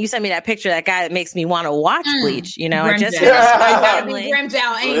Dwayne, you sent me that picture. That guy that makes me want to watch Bleach. I just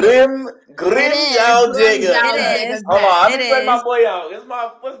Grimjow, Grimjow. Hold on, I'm gonna bring my boy out. What's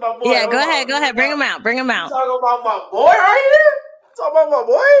my boy? Yeah, go ahead, bring him out. You talking about my boy right here? Talking about my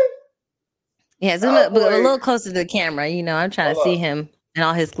boy? Yeah, zoom a little closer to the camera. I'm trying to see him in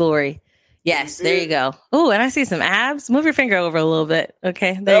all his glory. Yes, there you go. Oh, and I see some abs. Move your finger over a little bit.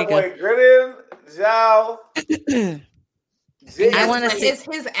 Okay, there you go. I want to see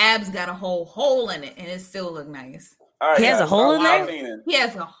his abs got a whole hole in it, and it still look nice. Right, he has a hole in there. He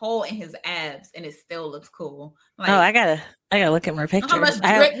has a hole in his abs, and it still looks cool. I gotta look at more pictures. How much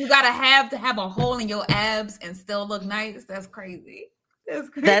grip you gotta have a hole in your abs and still look nice? That's crazy.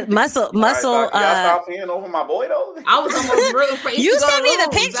 That muscle. Y'all stop peeing over my boy though. I was almost rooting for you. You sent me the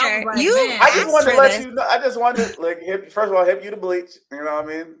picture. I just wanted to let you know. I just wanted to first of all, hip you to Bleach. You know what I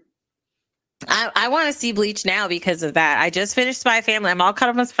mean? I want to see Bleach now because of that. I just finished Spy Family. I'm all caught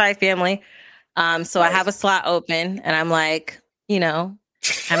up on Spy Family. So I have a slot open, and I'm like, you know,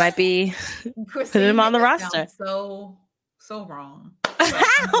 I might be putting him on the roster. So wrong.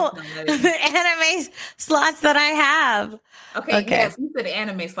 How? The anime slots that I have. Okay. Yes, you said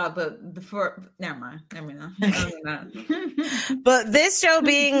anime slot, but never mind. But this show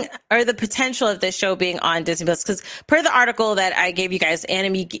being, or the potential of this show being on Disney Plus, because per the article that I gave you guys,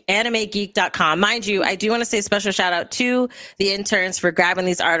 animegeek.com, mind you, I do want to say a special shout out to the interns for grabbing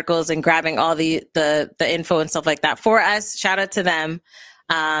these articles and grabbing all the info and stuff like that for us. Shout out to them.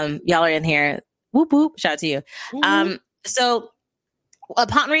 Y'all are in here. Whoop whoop. Shout out to you. So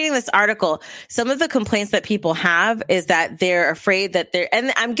upon reading this article, some of the complaints that people have is that they're afraid that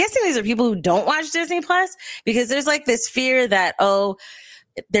and I'm guessing these are people who don't watch Disney Plus, because there's like this fear that,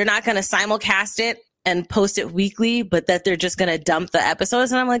 they're not going to simulcast it and post it weekly, but that they're just going to dump the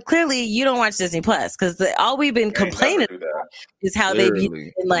episodes. And I'm like, clearly you don't watch Disney Plus, because all we've been complaining about is how they've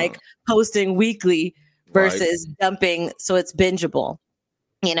been like posting weekly versus dumping so it's bingeable,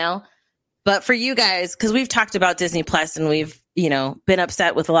 you know? But for you guys, because we've talked about Disney Plus and we've, you know, been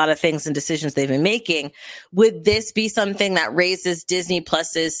upset with a lot of things and decisions they've been making, would this be something that raises Disney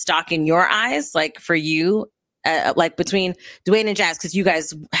Plus's stock in your eyes? Like for you, like between Dwayne and Jazz, because you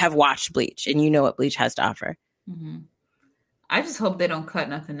guys have watched Bleach and you know what Bleach has to offer. Mm-hmm. I just hope they don't cut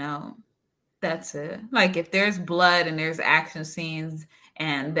nothing out. That's it. Like if there's blood and there's action scenes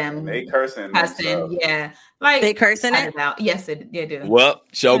and them they cursing, yeah, like they cursing it out. Yes, they do. Well,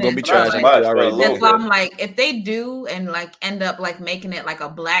 show gonna be trash. That's why I'm like, if they do and like end up like making it like a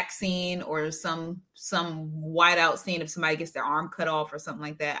black scene or some whiteout scene, if somebody gets their arm cut off or something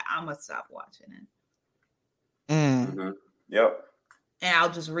like that, I'm gonna stop watching it. Mm-hmm. Yep. And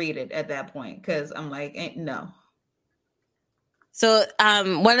I'll just read it at that point because I'm like, no. So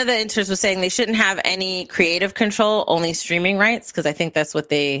one of the interns was saying they shouldn't have any creative control, only streaming rights, because I think that's what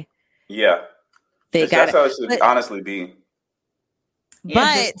they got. That's how it should honestly be.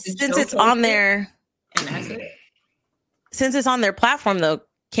 But since it's on their, and that's it. Since it's on their platform, though,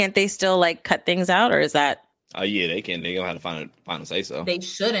 can't they still like cut things out, or is that? Oh yeah, they can. They gonna have to find a say so. They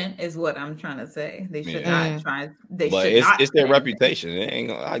shouldn't, is what I'm trying to say. They should Mm-hmm. not try. They but should not. It's their reputation. It ain't.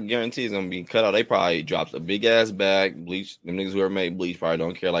 I guarantee it's gonna be cut out. They probably dropped a big ass bag. Bleach. Them niggas who ever made Bleach probably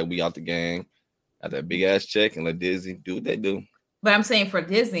don't care. Like we out the game, got that big ass check, and let Disney do what they do. But I'm saying for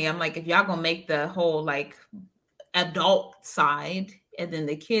Disney, I'm like, if y'all gonna make the whole like adult side. And then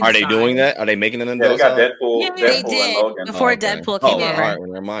the kids. Are they doing that? Are they making an adult? Yeah, they got Deadpool. Yeah, Deadpool they did before Deadpool came out. Right,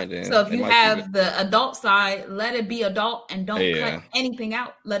 never mind then. So if you have the adult side, let it be adult and don't cut anything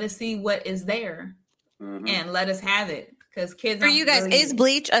out. Let us see what is there, and let us have it. Because kids. For you guys, is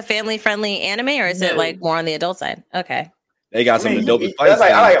Bleach a family-friendly anime, or is it like more on the adult side? Okay. They got some adult fights. That's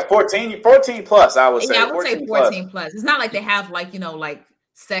like I like a 14 plus. I would say. Yeah, I would say 14 plus. It's not like they have like like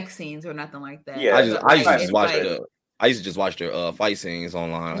sex scenes or nothing like that. Yeah, I used to just watch I used to just watch their fight scenes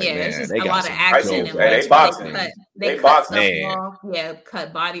online. Like, it's just they a got lot of action. And they boxing. They cut stuff off. Yeah,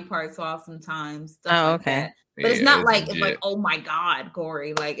 cut body parts off sometimes. Stuff like that. But it's not like it's like, oh my god,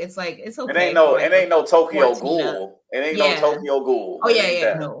 gory. Like it's okay. It ain't no Tokyo Ghoul. It ain't no Tokyo Ghoul. Oh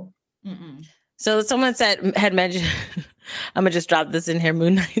yeah, no. Mm-mm. So someone had mentioned. I'm gonna just drop this in here.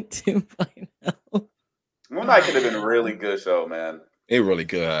 Moon Knight 2.0. Moon Knight could have been a really good show, man. It really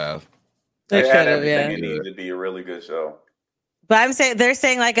could have. It had everything it needed to be a really good show. But they're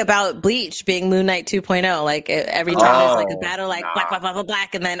saying like about Bleach being Moon Knight 2.0. Like every time there's like a battle, like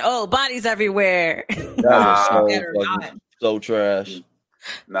black, and then bodies everywhere. So trash.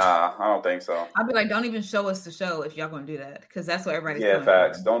 Nah, I don't think so. I'll be like, don't even show us the show if y'all gonna do that, because that's what everybody's. Yeah,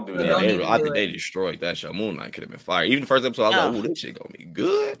 facts. Don't do that. I think they destroyed that show. Moon Knight could have been fired. Even the first episode, I was like, "Ooh, this shit gonna be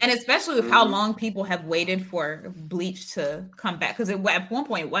good." And especially with how long people have waited for Bleach to come back, because at one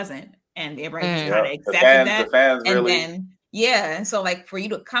point it wasn't, and everybody just kind of accepted that. The fans and really... then and so like for you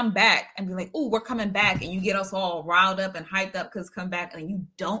to come back and be like, "Oh, we're coming back," and you get us all riled up and hyped up because come back, and you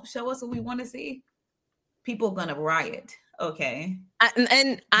don't show us what we want to see, people are gonna riot. Okay,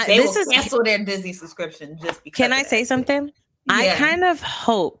 they will cancel their Disney subscription just because. Can I say something? Yeah. I kind of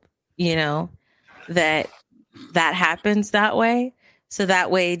hope that happens that way, so that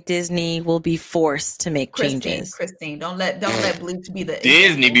way Disney will be forced to make changes. Christine, don't let Bleach be the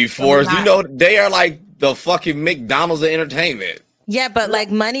Disney be forced. They are like the fucking McDonald's of entertainment. Yeah, but like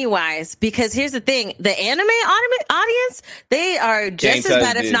money wise, because here's the thing: the anime audience, they are just as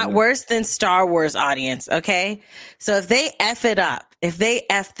bad, if not worse, than Star Wars audience. Okay, so if they F it up, if they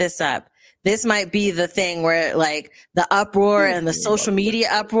F this up, this might be the thing where like the uproar and the social media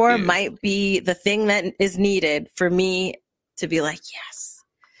uproar might be the thing that is needed for me to be like, yes,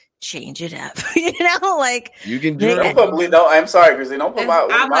 change it up. You know, like You can They- do Don't put bleach. No, I'm sorry, Chrissy. Don't put my.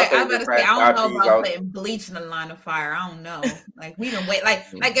 I'm my like, I'm favorite about to say, I don't know franchises about out. putting bleach in the line of fire. I don't know. Like we can wait. Like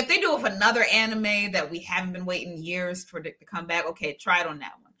if they do it with another anime that we haven't been waiting years for it to come back, okay, try it on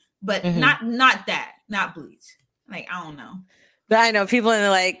that one. But Mhm. not bleach. Like I don't know. But I know people are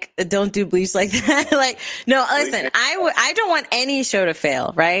like, don't do bleach like that. Like, no, listen, I don't want any show to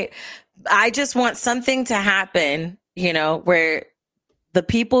fail, right? I just want something to happen, you know, where the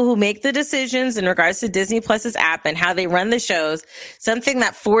people who make the decisions in regards to Disney Plus's app and how they run the shows, something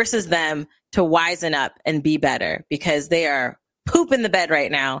that forces them to wisen up and be better, because they are poop in the bed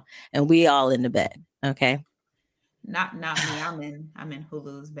right now and we all in the bed. Okay. Not me. I'm in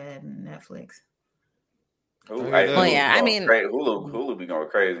Hulu's bed and Netflix. Well, yeah, I mean- Hulu be going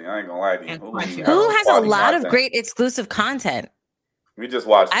crazy. I ain't gonna lie to you. And Hulu Crunchyroll. Hulu has a quality lot of content. great exclusive content. We just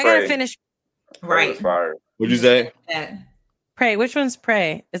watched. I gotta Prey. finish Prey was fire. What'd you say? That. Prey. Which one's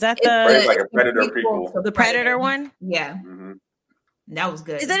Prey? Is that Prey's the like a Predator prequel prequel. to the Predator one? Yeah, Mhm. that was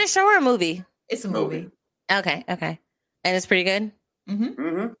good. Is it a show or a movie? It's a movie. Okay. And it's pretty good. Mm-hmm.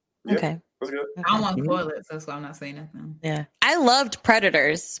 Mm-hmm. Yeah, Okay. that's good. I don't want to spoil it, so that's why I'm not saying nothing. Yeah. I loved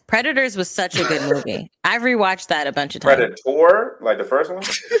Predators. Predators was such a good movie. I've rewatched that a bunch of times. Predator, like the first one.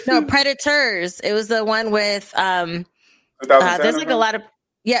 No, Predators. It was the one with 2010. there's like a lot of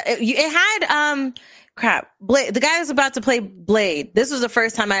it had Blade. The guy was about to play Blade. This was the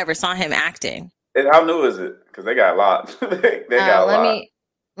first time I ever saw him acting. And how new is it? Because they got a lot. they got a lot.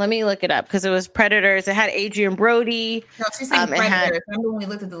 Let me look it up, because it was Predators. It had Adrian Brody. No, she's saying it had- Predator. Remember when we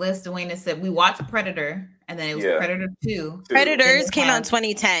looked at the list, Dwayne said we watched Predator, and then it was Yeah. Predator 2. Predators It came had- out in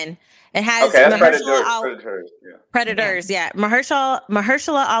 2010. It has Okay, that's Mahershala Predators. Yeah. Predators, yeah.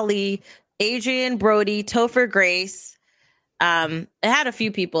 Mahershala Ali, Adrian Brody, Topher Grace. It had a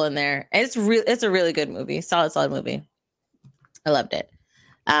few people in there. It's a really good movie. Solid movie. I loved it.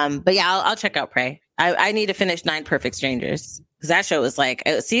 But yeah, I'll check out Prey. I need to finish 9 Perfect Strangers, because that show was like,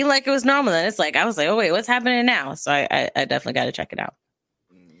 it seemed like it was normal, and it's like I was like, oh wait, what's happening now? So I definitely got to check it out.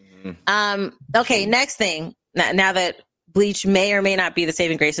 Okay, next thing. Now that Bleach may or may not be the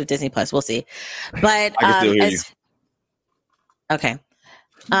saving grace of Disney Plus, we'll see. But I can still hear you. Okay.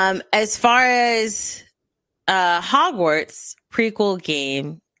 As far as Hogwarts prequel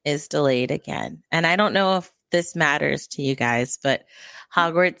game is delayed again, and I don't know if this matters to you guys, but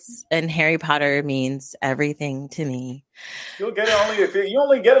Hogwarts and Harry Potter means everything to me. You'll get it only if you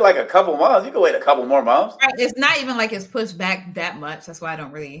only get it like a couple months. You can wait a couple more months. Right, it's not even like it's pushed back that much. That's why I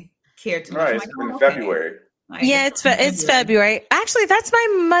don't really care too much. Right, I'm it's like, in oh, okay. February. Like, Yeah, it's February. Actually, that's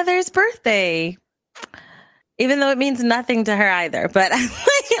my mother's birthday. Even though it means nothing to her either. But I'm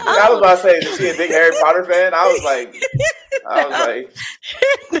like, I was about to say, is she a big Harry Potter fan? I was like,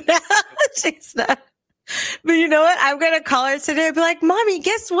 no, she's not. But you know what? I'm gonna call her today and be like, "Mommy,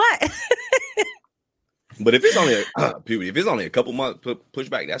 guess what?" But if it's only a couple months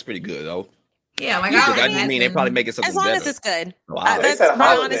pushback, that's pretty good though. Yeah, like Because I I just mean they probably making something As long better. as it's good. Wow. they That's said my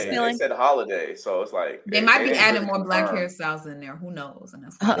holiday. honest feeling. They said holiday, so it's like they might be ain't adding really more black confirmed. hairstyles in there. Who knows? And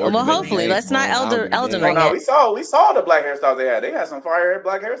that's Well, hopefully, let's not Elden Oh Ring no, it. we saw the black hairstyles they had. They had some fire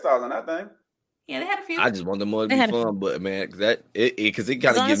black hairstyles on that thing. Yeah, they had a few. I just want them more to They be had- fun, but man, because it kind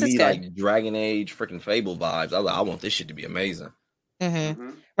As of long gives as me it's like Dragon Age, freaking Fable vibes. I want this shit to be amazing. Mm-hmm.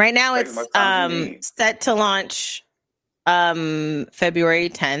 Mhm. Right now, Take as it's much time as you need. set to launch February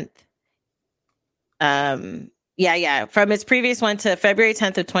 10th. Yeah. From its previous one to February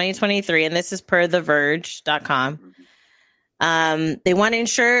 10th of 2023, and this is per TheVerge.com. They want to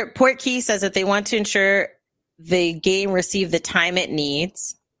ensure, Portkey says that they want to ensure the game receive the time it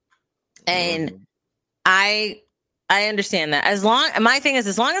needs. And I understand that. My thing is,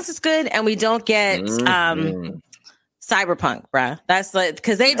 as long as it's good and we don't get Cyberpunk, bruh. That's like,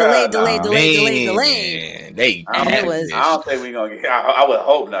 because they delayed. Man, they I don't think we're gonna get. I would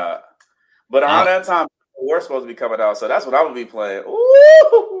hope not. But around that time, War's supposed to be coming out, so that's what I would be playing.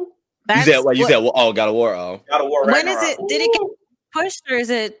 Ooh, You said God of War. Oh, God of War. When is Ragnarok. it? Did it get pushed or is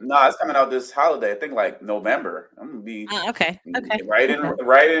it? No, it's coming out this holiday. I think like November. I'm gonna be Okay. right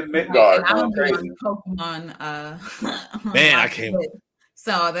in Midgard. And I Going don't be crazy. on Pokemon. Man, I can't.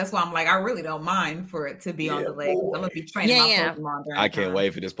 So that's why I'm like, I really don't mind for it to be on delay. 'Cause I'm gonna be training my Pokemon. During I can't time.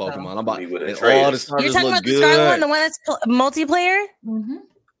 wait for this Pokemon. I'm about We would've and traded. all the starters You're talking look about the good. Scarlet one, the one that's multiplayer. Mm-hmm.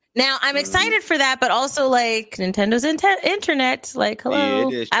 Now I'm excited for that, but also like Nintendo's internet. Like, hello, Yeah,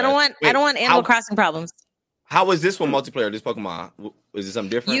 it is I don't want Animal Crossing problems. How is this one multiplayer? This Pokemon is it something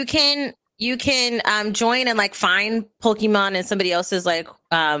different? You can join and like find Pokemon in somebody else's like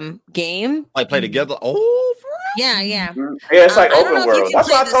game. like play together. Oh, for Yeah. Yeah, it's like I don't know open if you world. can That's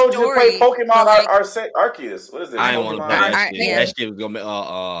why I play the told you to play story, Pokemon but, like- Arceus. What is it? I didn't want to play Pokemon. that shit. yeah. That shit was gonna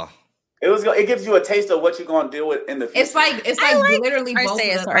be It gives you a taste of what you're gonna deal with in the future. It's like I like literally both of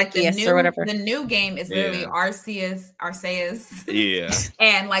Arceus them. or Like the Arceus or whatever. new game is literally Yeah. Arceus, yeah.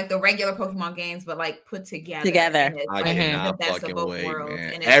 and like the regular Pokemon games, but like put together. And it's, I like, cannot the best of fucking both wait, worlds.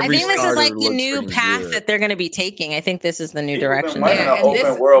 man. And Every I think this is starter like the looks new freaking path good. that they're going to be taking. I think this is the new People direction. been wanting Yeah, an and open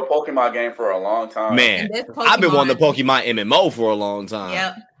this- world Pokemon game for a long time. Man, this I've been wanting the Pokemon MMO for a long time.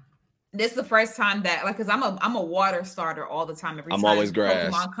 Yep. This is the first time that, like, because I'm a water starter all the time. Every I'm time always grass.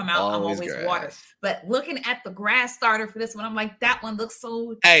 Pokemon come out, I'm always grass. water. But looking at the grass starter for this one, I'm like, that one looks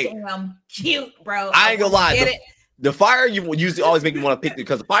so Hey, damn cute, bro. I ain't gonna lie. Get it. The fire you usually always make me want to pick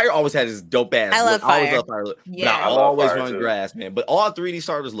because the fire always had this dope ass. I love look. I always fire. love fire. Look. Yeah. But I I love always fire, run too. grass, man. But all 3D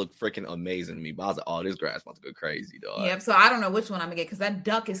starters look freaking amazing to me. But I was like, oh, this grass about to go crazy, dog. Yep. So I don't know which one I'm gonna get because that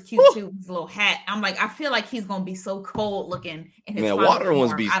duck is cute too. His little hat. I'm like, I feel like he's gonna be so cold looking in his Man, final water ones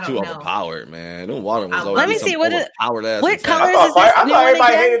form. be I don't too know. overpowered, man. Them water ones. Let always me be see, some what is- overpowered ass what attack. color I is thought, this I new thought one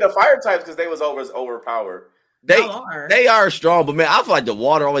everybody again? hated the fire types because they was overpowered. They are strong, but man, I feel like the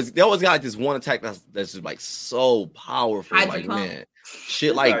water they always got like this one attack that's just like so powerful. Hydro Like pump. man,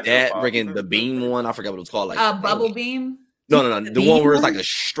 shit like Hydro that. pump. Freaking the beam one, I forgot what it was called. Like Bubble beam. No, the beam one where it's one? like a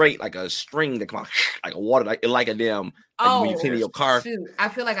straight, like a string that come out like a water, like a damn. Like when you clean your car. Shoot. I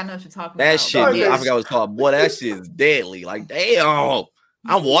feel like I know what you're talking That about. shit, Oh, yeah, I yes. forgot what it's called. Boy, that shit is deadly. Like damn,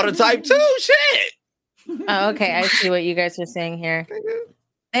 I'm water type too. Shit. Oh, okay. I see what you guys are saying here.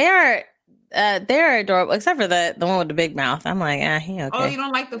 They're adorable, except for the one with the big mouth. I'm like, he okay. Oh, you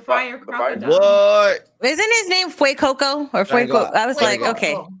don't like the fire The fire- crocodile? What? Isn't his name Fuecoco or Fuecoco? I was There you like, go.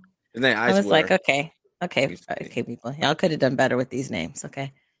 okay. His name, I was swear. like, okay, Let me see. people. Y'all could have done better with these names.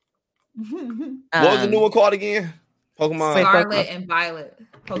 Okay. What was the new one called again? Pokemon Scarlet and Violet.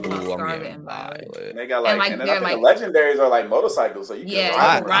 Pokemon Ooh, I'm Scarlet getting and Violet. Violet. They got And, like, like, and then they're I think like- the legendaries are like motorcycles, so you can Yeah,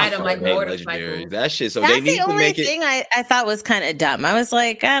 ride you can ride them like fucking hate motorcycles. legendaries. That shit. So That's they need the to only make it. thing I thought was kind of dumb. I was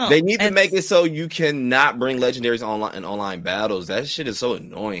like, I don't. They need to it's- make it so you cannot bring legendaries online in online battles. That shit is so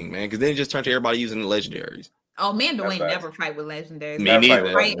annoying, man. Because then it just turns to everybody using the legendaries. Oh, me and That's Dwayne facts. never fight with legendaries. Me Never fight neither.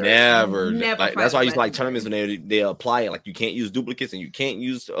 with Right? Never. Never Like, fight that's why I with used to like legendaries. tournaments when they apply it. Like you can't use duplicates and you can't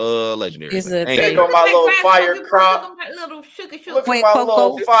use legendaries. Use Like, the ain't- There go my little fire crop. Little sugar Look Wait, at my Coco.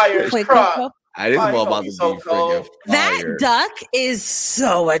 little fire Wait, crop. Coco? This Oh, is you more gonna about be to so be cold. freaking That fire. duck is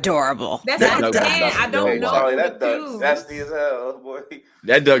so adorable. That's That what duck- I'm saying. I don't Hey, know. Charlie, what that to duck's do. nasty as hell, boy.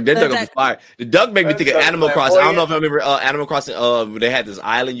 That duck The is duck- fire. The duck made me That think of duck's Animal like, Crossing. I don't boy, know if I remember Animal Crossing. They had this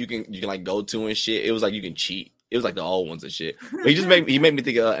island you can like go to and shit. It was like you can cheat. It was like the old ones and shit. But he made me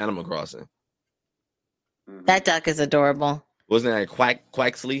think of Animal Crossing. That duck is adorable. Wasn't that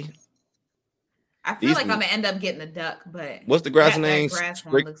Quaxley? I feel These like I'm ones- gonna end up getting a duck, but What's the grass that name? grass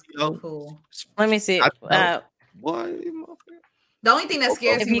one looks Spriggo? cool. Let me see. What? The only thing that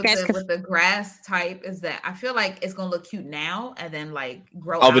scares If me you guys could- with the grass type is that I feel like it's gonna look cute now and then like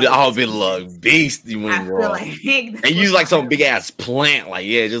grow. Oh, but out of it its look seasons. beastie when I it feel grow. like And use like some big ass plant. Like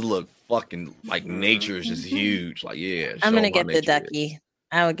yeah, it just look fucking like nature is just huge. Like yeah, I'm show gonna my get the nature. ducky.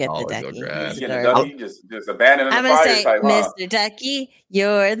 I would get the Always go ducky. grass. He's You get a adorable. ducky, just abandon the I'm gonna fire say, type, huh? Mr. Ducky,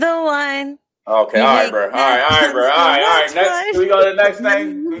 you're the one. Okay, You all right, make bro. All that right, bro. All so right. much Next, fun. can we go to the next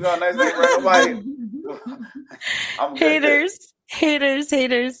thing? Can we go to the next thing, bro? Nobody. I'm good.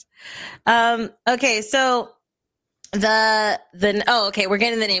 Haters. Okay, so okay, we're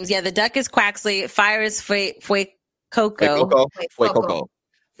getting the names. Yeah, the duck is Quaxley, fire is Fuecoco. Fuecoco. Fuecoco.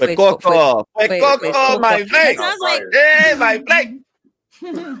 Fuecoco, my That face. sounds like Hey, my plate.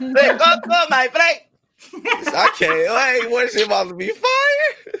 Fuecoco, my plate. I can't wait. What is it about to be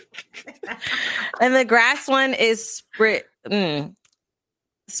fire? and the grass one is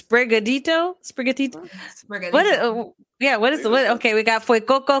Sprigatito. What is what? Okay, we got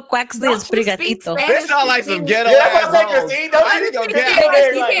Fuecoco, Quaxley, and Sprigatito. This sound like some ghetto Yeah, that's ass what I said, hoes. Christine. Don't I you need to go speak get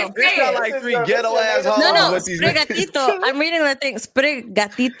English? like, can't this say sound it. like three ghetto ass hoes. No, with these- Sprigatito. I'm reading the thing.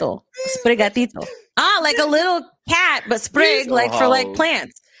 Sprigatito. Ah, like a little cat, but sprig, These like for like hoes.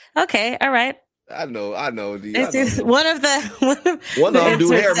 plants. Okay, all right. I know. This is one of One of them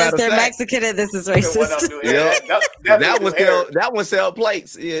do hair, says matter of they're fact. Mexican and this is One of racist. them do hair. That Definitely one do hair. that one sell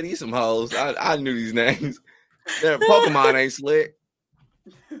plates. Yeah, these some hoes. I knew these names. Their Pokemon ain't slick.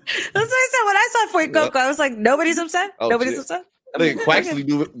 That's what I said when I saw Fuecoco. I was like, nobody's upset. Oh, Nobody's shit. upset. I think Quaxley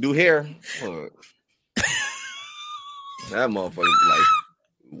do hair. Look. That motherfucker like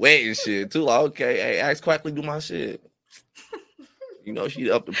wet and shit too. Like, okay, hey, ask Quaxley do my shit. You know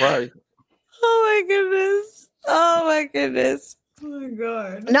she up the price. Oh my goodness. Oh my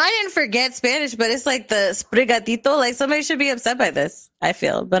god. No, I didn't forget Spanish, but it's like the sprigatito. Like somebody should be upset by this, I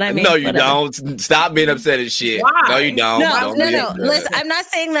feel. But I mean, no, you whatever. don't. Stop being upset at shit. Why? No, you don't. No. Don't be upset. Listen, I'm not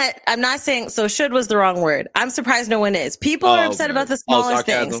saying that. I'm not saying so. Should was the wrong word. I'm surprised no one is. People are upset okay. about the smallest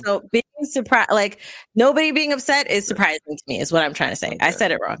sarcasm. things. So being surprised, like nobody being upset, is surprising to me. Is what I'm trying to say. I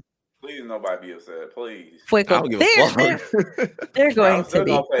said it wrong. Please, nobody be upset. Please. I don't give a fuck. They're going to still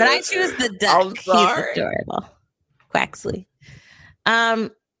be, gonna but play I that choose shit. the duck. I'm sorry. He's adorable. Quaxley. All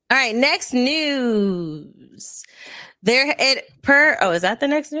right, next news. Is that the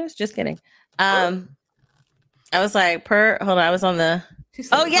next news? Just kidding. I was like, hold on, I was on the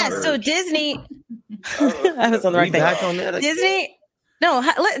so Disney. I was on the right thing. Back on that again? Disney. No,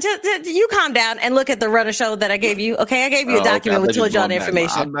 just you calm down and look at the run of show that I gave you. Okay, I gave you a document which told you all the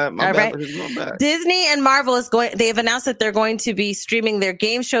information. My All bad. right. Disney and Marvel they've announced that they're going to be streaming their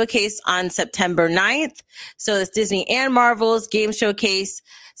game showcase on September 9th. So it's Disney and Marvel's game showcase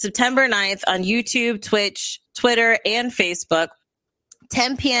September 9th on YouTube, Twitch, Twitter, and Facebook.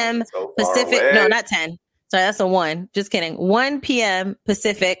 10 p.m. So Pacific. away. No, not 10. Sorry, that's a 1. Just kidding. 1 p.m.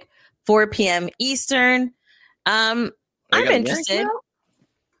 Pacific, 4 p.m. Eastern. I'm interested.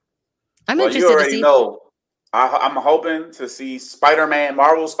 I'm Well, interested you already to see. know. I'm hoping to see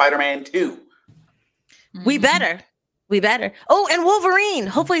Marvel Spider-Man 2. We better. Oh, and Wolverine.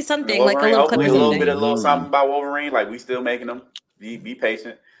 Hopefully something like a little clip hopefully or a little something. bit of little something about Wolverine. Like we still making them. Be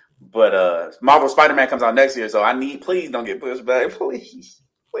patient. But Marvel Spider-Man comes out next year, so please don't get pushed back. Please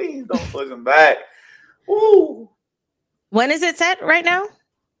don't push them back. Woo. When is it set right now?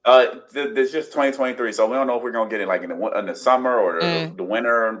 It's just 2023, so we don't know if we're gonna get it like in the summer or the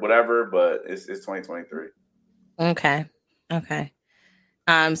winter or whatever. But it's 2023. Okay.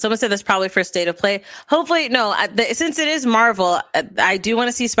 Someone said that's probably for State of Play. Hopefully, no. Since it is Marvel, I do want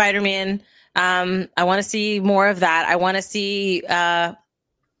to see Spider-Man. I want to see more of that. I want to see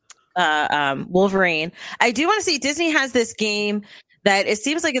Wolverine. I do want to see Disney has this game that it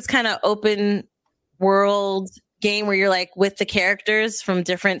seems like it's kind of open world game where you're like with the characters from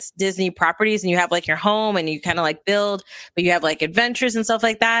different Disney properties and you have like your home and you kind of like build, but you have like adventures and stuff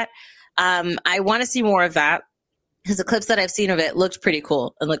like that. I want to see more of that because the clips that I've seen of it looked pretty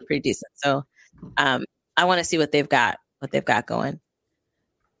cool and looked pretty decent. So I want to see what they've got going.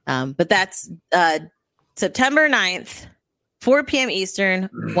 But that's September 9th, 4 p.m. Eastern,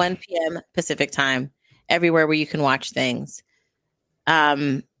 1 p.m. Pacific time, everywhere where you can watch things.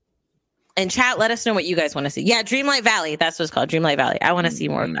 And chat, let us know what you guys want to see. Yeah, Dreamlight Valley. That's what it's called. Dreamlight Valley. I want to see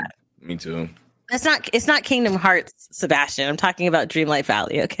more of that. Me too. It's not Kingdom Hearts, Sebastian. I'm talking about Dreamlight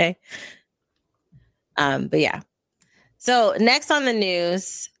Valley, okay? But yeah. So next on the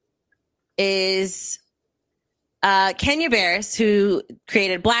news is Kenya Barris, who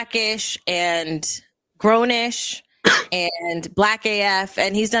created Blackish and Grownish and Black AF,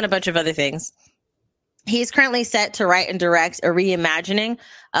 and he's done a bunch of other things. He's currently set to write and direct a reimagining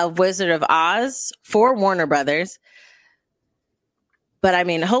of Wizard of Oz for Warner Brothers. But I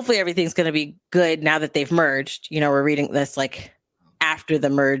mean, hopefully everything's going to be good now that they've merged. You know, we're reading this like after the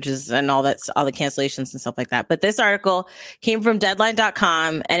merges and all the cancellations and stuff like that. But this article came from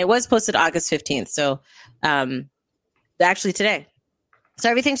deadline.com and it was posted August 15th. So actually today. So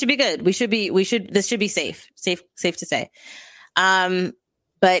everything should be good. this should be safe to say.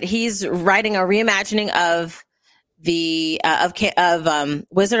 But he's writing a reimagining of the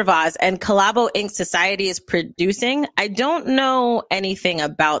Wizard of Oz, and Collabo Inc. Society is producing. I don't know anything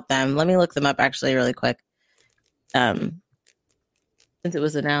about them. Let me look them up actually really quick. Since it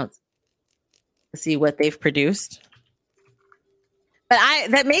was announced, to see what they've produced. But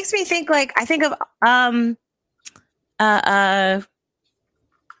that makes me think like I think of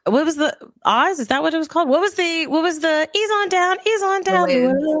what was the Oz? Is that what it was called? What was the ease on down,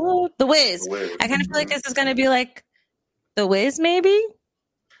 the Wiz. I kind of feel like this is going to be like the Wiz, maybe.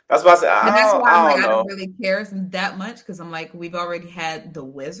 That's what I said. That's why I I don't don't really care that much because I'm like, we've already had the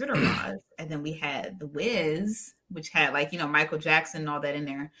Wizard of Oz, and then we had the Wiz, which had like Michael Jackson and all that in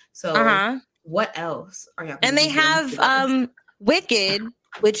there. So what else are y'all? And they have Wicked,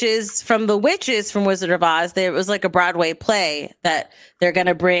 which is from the witches from Wizard of Oz. There was like a Broadway play that they're going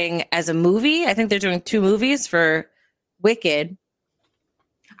to bring as a movie. I think they're doing 2 movies for Wicked.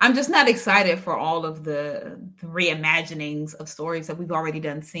 I'm just not excited for all of the reimaginings of stories that we've already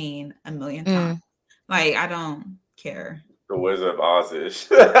seen a million times. Like, I don't care. The Wizard of Oz-ish.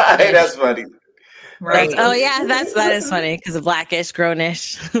 Hey, that's funny. Right. Oh yeah, that is funny because of Blackish,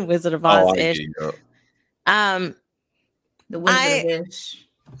 Grownish, Wizard of Oz-ish. The Wizard-ish.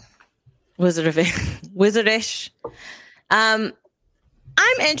 Wizardish. I'm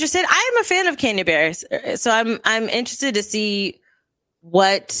interested. I am a fan of Kenya Barris, so I'm interested to see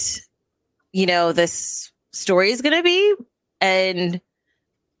what, this story is going to be. And,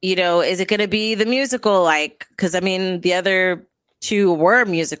 is it going to be the musical? Like, because the other two were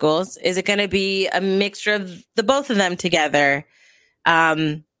musicals. Is it going to be a mixture of the both of them together?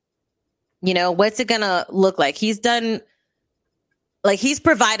 What's it going to look like? He's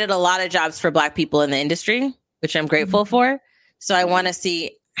provided a lot of jobs for Black people in the industry, which I'm grateful for. So I want to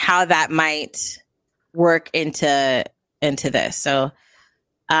see how that might work into this. So,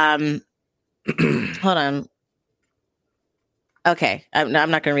 hold on. Okay. I'm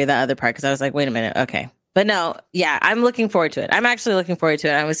not going to read that other part because I was like, wait a minute. Okay. But no, yeah, I'm looking forward to it. I'm actually looking forward to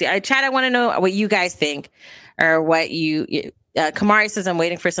it. I want to see. Chad, I want to know what you guys think, or what Kamari says I'm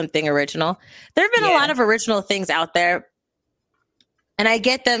waiting for something original. There have been a lot of original things out there, and I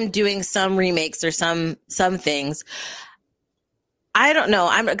get them doing some remakes or some things. I don't know.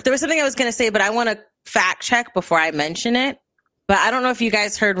 There was something I was going to say, but I want to fact check before I mention it. But I don't know if you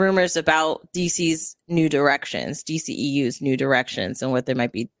guys heard rumors about DCEU's new directions, and what they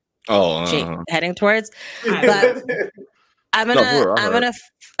might be heading towards. But I'm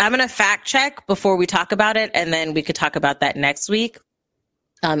gonna fact check before we talk about it, and then we could talk about that next week,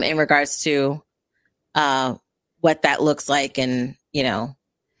 in regards to what that looks like, and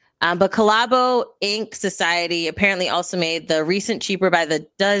But Collabo Inc. Society apparently also made the recent Cheaper by the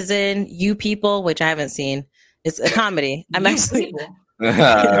Dozen, You People, which I haven't seen. It's a comedy. I'm actually.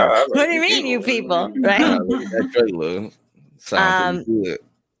 What do you mean, you people? Right?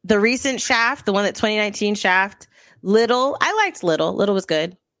 The recent Shaft, the one that 2019 Shaft. Little, I liked Little. Little was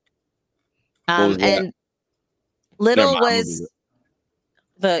good. And Little was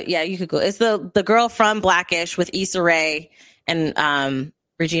you could go. It's the girl from Blackish with Issa Rae and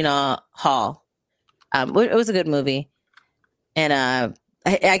Regina Hall. It was a good movie. And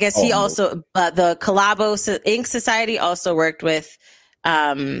I guess he also, the Collabo Inc. Society also worked with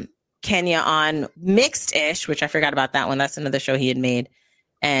Kenya on Mixed-ish, which I forgot about that one. That's another show he had made,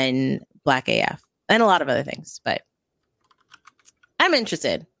 and Black AF, and a lot of other things. But I'm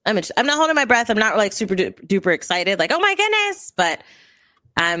interested. I'm not holding my breath. I'm not like super duper excited, like, oh my goodness, but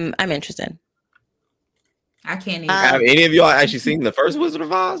I'm interested. I can't even. Have any of y'all actually seen the first Wizard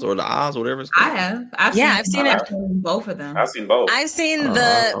of Oz or the Oz, whatever it's called? I have. I've seen both of them. I've seen both. I've seen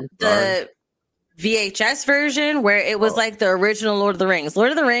the VHS version where it was like the original Lord of the Rings. Lord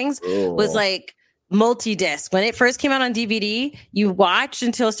of the Rings was like multi-disc. When it first came out on DVD, you watched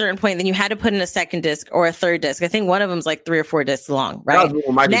until a certain point, then you had to put in a second disc or a third disc. I think one of them's like 3 or 4 discs long, right? That was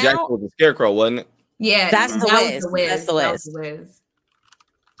when Michael Jackson was the Scarecrow, wasn't it? Yeah, that's the Wiz. That's the Wiz.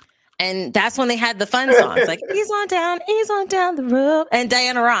 And that's when they had the fun songs, like ease on down the road. And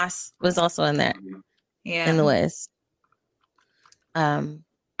Diana Ross was also in there. Yeah. In the Wiz. I'm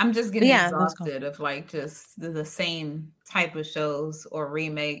just getting exhausted of like just the same type of shows or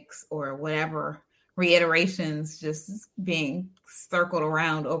remakes or whatever, reiterations just being circled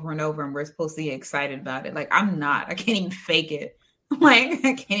around over and over, and we're supposed to get excited about it. Like, I'm not. I can't even fake it. Like,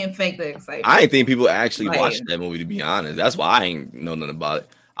 I can't even fake the excitement. I didn't think people actually watched that movie, to be honest. That's why I ain't know nothing about it.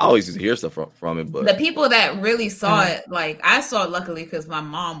 I always used to hear stuff from it, but the people that really saw it, like, I saw it luckily because my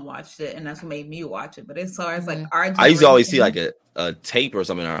mom watched it, and that's what made me watch it. But as far as like our I used to always see like a tape or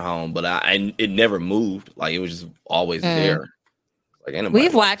something in our home, but it never moved. Like, it was just always there. Like,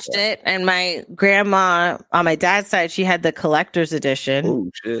 we've watched it, and my grandma on my dad's side, she had the collector's edition. Oh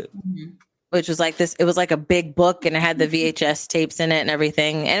shit! Which was like this. It was like a big book, and it had the VHS tapes in it and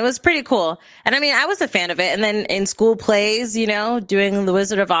everything, and it was pretty cool. And I mean, I was a fan of it. And then in school plays, doing The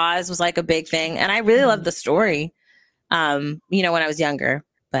Wizard of Oz was like a big thing, and I really loved the story. When I was younger,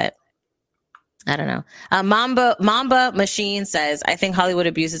 but I don't know. Mamba Machine says, I think Hollywood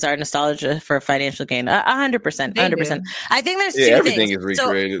abuses our nostalgia for financial gain. 100%. 100%. I think there's two everything things. Is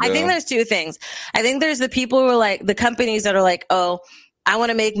recreated. I think there's two things. I think there's the people who are like, the companies that are like, oh, I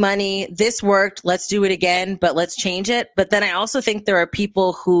want to make money. This worked. Let's do it again, but let's change it. But then I also think there are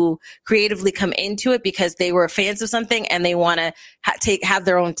people who creatively come into it because they were fans of something and they want to have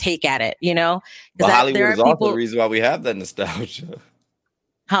their own take at it, Well, Hollywood is also the reason why we have that nostalgia.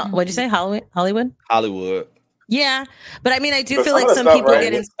 What'd you say? Hollywood? Hollywood. Yeah. But I mean, I do feel like some people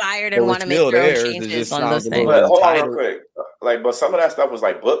get inspired and want to make their own changes on those things. But hold on real quick. But some of that stuff was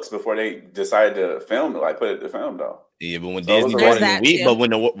like books before they decided to film it, like put it to film though. Yeah, but when Disney bought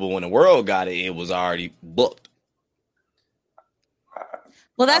it, when the world got it, it was already booked.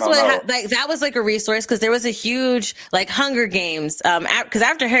 Well, that's what like that was like a resource because there was a huge like Hunger Games. Because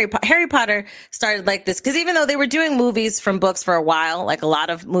after Harry Potter started like this, because even though they were doing movies from books for a while, like a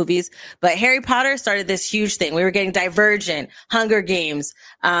lot of movies, but Harry Potter started this huge thing. We were getting Divergent, Hunger Games,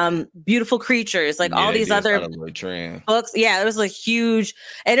 Beautiful Creatures, like all these other books. Yeah, it was like huge,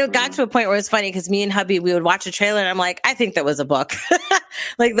 and it got to a point where it was funny because me and hubby, we would watch a trailer, and I'm like, I think that was a book,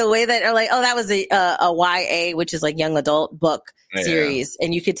 like the way that, or like, oh, that was a YA, which is like young adult book series,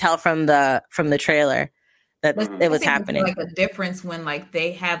 and you could tell from the trailer that it was happening. Like a difference when like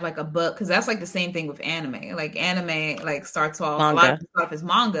they have like a book, because that's like the same thing with anime. Like anime like starts off manga. A lot of stuff is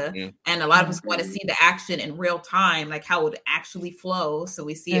manga, and a lot of us want to see the action in real time, like how it would actually flow. So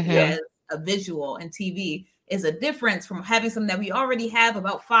we see it as a visual, and TV is a difference from having something that we already have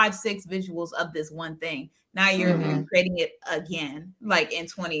about 5-6 visuals of this one thing. Now you're creating it again, like in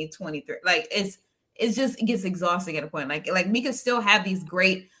 2023. Like it gets exhausting at a point. Like we could still have these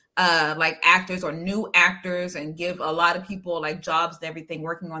great like actors or new actors and give a lot of people like jobs and everything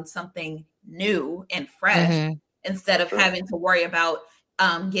working on something new and fresh instead of having to worry about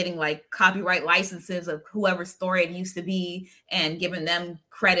getting like copyright licenses of whoever's story it used to be and giving them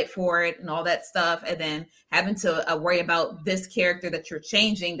credit for it and all that stuff, and then having to worry about this character that you're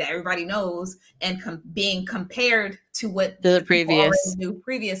changing that everybody knows and being compared to what the previous knew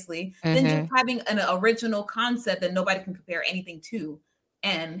previously, then just having an original concept that nobody can compare anything to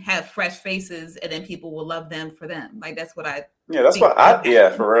and have fresh faces, and then people will love them for them. Like that's what I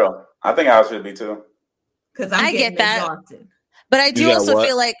for real. I think I should be too. Because I get that. Exhausted. But I do also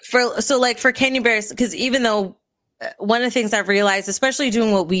feel like for Kenya Barris, because even though one of the things I've realized, especially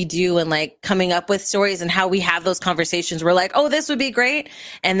doing what we do and like coming up with stories and how we have those conversations, we're like, oh, this would be great.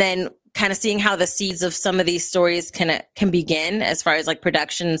 And then kind of seeing how the seeds of some of these stories can begin as far as like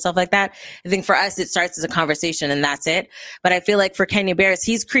production and stuff like that. I think for us, it starts as a conversation and that's it. But I feel like for Kenya Barris,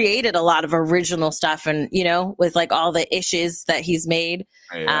 he's created a lot of original stuff and, you know, with like all the issues that he's made.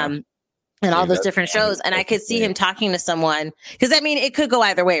 And all those different shows. And I could see him talking to someone. Because, I mean, it could go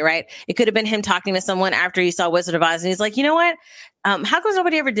either way, right? It could have been him talking to someone after he saw Wizard of Oz. And he's like, you know what? How come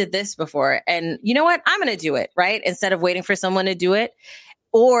nobody ever did this before? And you know what? I'm going to do it, right? Instead of waiting for someone to do it.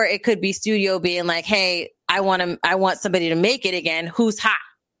 Or it could be studio being like, hey, I want somebody to make it again. Who's hot?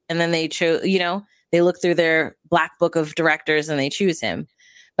 And then they choose, you know, they look through their black book of directors and they choose him.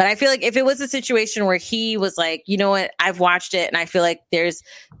 But I feel like if it was a situation where he was like, you know what? I've watched it and I feel like this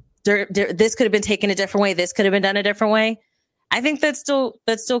could have been taken a different way. This could have been done a different way. I think that's still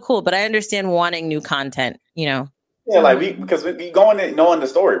cool. But I understand wanting new content, you know? Yeah, like because we going in knowing the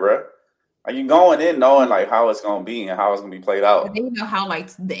story, bro. Are you going in knowing like how it's going to be and how it's going to be played out? And you know how like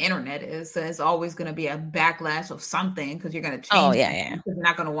the internet is. So it's always going to be a backlash of something because you're going to change. Because you're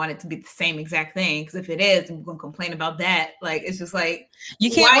not going to want it to be the same exact thing. Because if it is, and we're going to complain about that. Like it's just like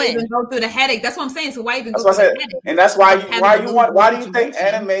you can't even go through the headache. That's what I'm saying. So why even go through the headache? And that's why why do you think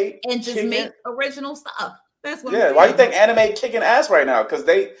anime and just make original stuff? That's what. Yeah. Why do you think anime kicking ass right now? Because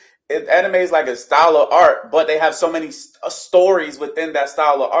anime is like a style of art, but they have so many stories within that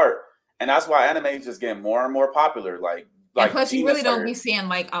style of art. And that's why anime is just getting more and more popular. Like plus, you really don't be seeing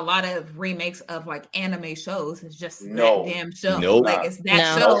like a lot of remakes of like anime shows. It's just that damn show. Like it's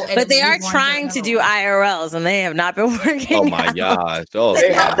that show. But they are trying to do IRLs, and they have not been working. Oh my gosh! Oh,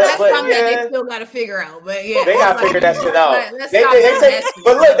 that's something that they still got to figure out. But yeah, they got to figure that shit out.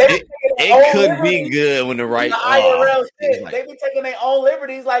 It could be good when the right IRL shit. They be taking their own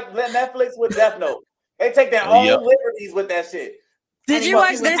liberties, like Netflix with Death Note. They take their own liberties with that shit. Did you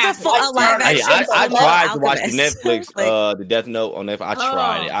watch? There's a live action. I tried to watch the Netflix, the Death Note on Netflix. I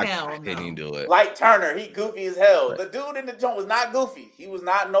tried it. I couldn't even do it. Like Turner, he goofy as hell. The dude in the joint was not goofy. He was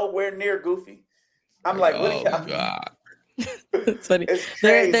not nowhere near goofy. I'm like, what? Oh God, it's funny.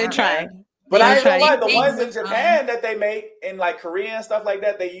 They're trying. But I ain't gonna lie, the ones in Japan that they make in like Korea and stuff like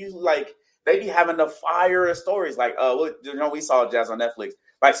that, they usually like they be having the fire stories. Like, we saw Jazz on Netflix,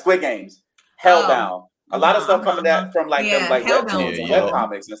 like Squid Games, Hellbound. A lot of stuff coming from like webtoons and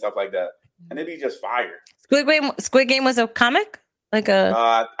webcomics and stuff like that, and it'd be just fire. Squid Game was a comic, like a.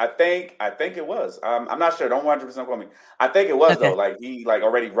 I think it was. I'm not sure. Don't 100% quote me. I think it was though. Like he like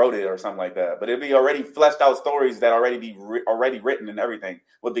already wrote it or something like that. But it'd be already fleshed out stories that already be already written and everything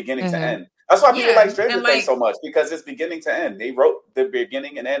with beginning to end. That's why people like Stranger Things so much because it's beginning to end. They wrote the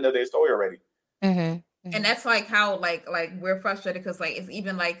beginning and end of their story already. And that's like how like we're frustrated because like it's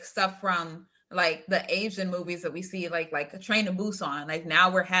even like stuff from. Like the Asian movies that we see, like a Train to Busan. Like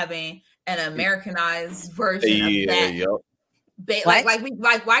now we're having an Americanized version of that. Why can't we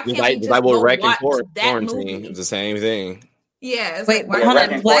just watch that movie? It's the same thing. Yeah. It's hold on.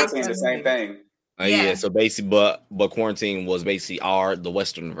 The same thing. Yeah. So basically, but Quarantine was basically the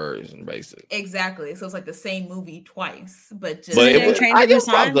Western version, basically. Exactly. So it's like the same movie twice, but just. But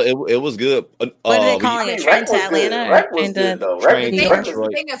it was good. What are they calling it? Train to Atlanta? Wreck was good though. The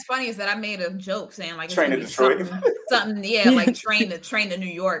thing that's funny is that I made a joke saying like Train to Detroit, something, like train to New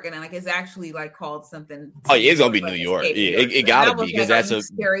York, and then like it's actually like called something. Oh yeah, it's gonna be New York. Yeah, it gotta be because that's a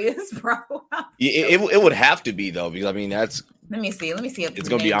serious, bro. It would have to be though, because I mean that's. Let me see. It's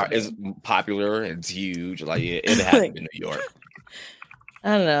gonna be it's popular. It's huge. Like it has to be New York.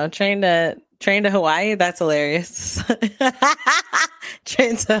 I don't know. Train to Hawaii. That's hilarious.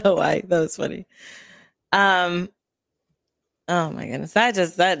 Train to Hawaii. That was funny. Oh my goodness. That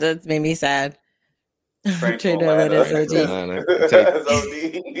just made me sad. Train to Atlanta.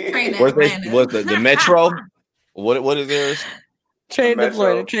 What's the Metro? What is theirs? Train to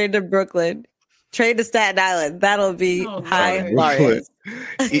Florida. Train to Brooklyn. Train to Staten Island. That'll be hilarious.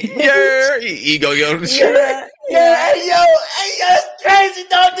 Yeah, you go yo. Yeah, hey yo, it's crazy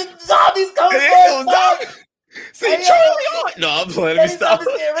dog. The zombies coming. See, Charlie. No, I'm playing. Let me stop.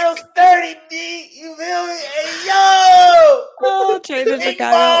 It's getting real sturdy, D. You feel me? Hey yo. Oh, Train to Big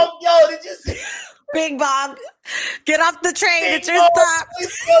Chicago. Bong, yo, did you see? Big Bong, get off the train. Big It's your stop.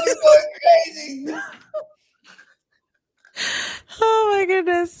 It's going crazy. Oh my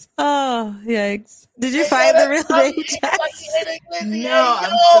goodness. Oh, yikes. Did you find the real name, Jess? No,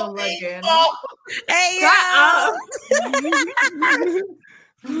 I'm still looking. Hey,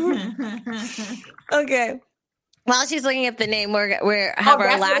 okay. While she's looking up the name, we're have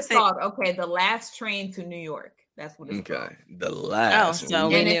our last thing. Okay, The Last Train to New York. That's what it's called. The last. Oh, so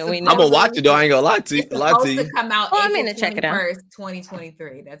we knew. I'm gonna watch it though. I ain't gonna lie to you. It's supposed to come out. I'm gonna check it out.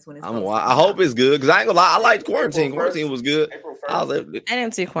 2023. That's when it's. I hope it's good because I ain't gonna lie. I liked Quarantine. Quarantine was good. I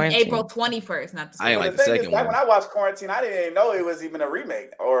didn't see Quarantine. April 21st. Not the. I ain't like the second one. When I watched Quarantine, I didn't even know it was even a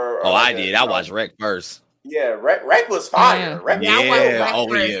remake. I did. I watched Wreck first. Yeah, Wreck was fire. Wreck was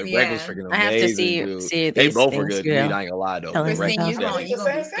freaking amazing. I have to see they both were good. I ain't gonna lie though. Wreck was definitely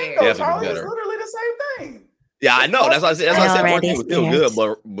better. Literally the same thing. Yeah, I know. That's why I said Quarantine was still good,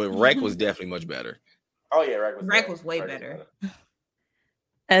 but Wreck was definitely much better. Oh yeah, Wreck was way better.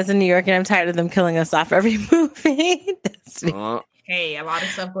 As a New Yorker, I'm tired of them killing us off every movie. Hey, a lot of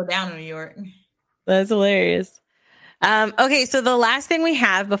stuff go down in New York. That's hilarious. Okay, so the last thing we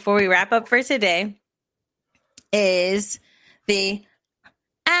have before we wrap up for today is the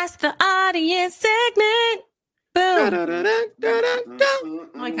Ask the Audience segment. Boom. I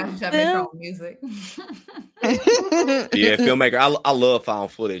like how she make her own music. Yeah, filmmaker. I love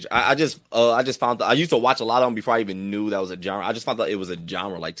found footage. I just found I used to watch a lot of them before I even knew that was a genre. I just found out it was a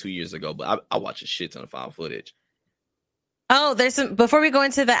genre like 2 years ago, but I watched a shit ton of found footage. Oh, there's some before we go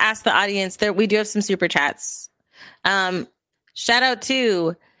into the Ask the Audience, we do have some super chats. Shout out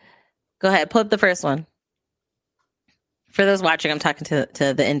to go ahead, pull up the first one. For those watching, I'm talking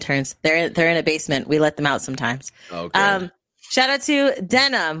to the interns. They're in a basement. We let them out sometimes. Okay. Shout out to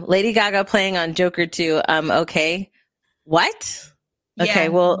Denim, Lady Gaga playing on Joker 2. Okay. What? Yeah, okay,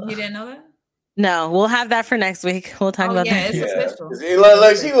 well, you didn't know that? No, we'll have that for next week. We'll talk about that. It's official.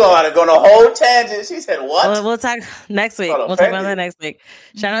 Look, she want to go on a whole tangent. She said, "What?" We'll talk next week. We'll talk about that next week.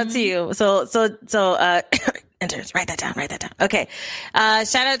 Shout out to you. So interns, write that down. Okay.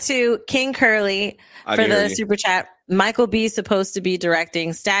 Shout out to King Curly for the super chat. Michael B is supposed to be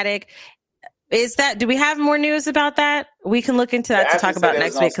directing Static. Do we have more news about that? We can look into that to talk about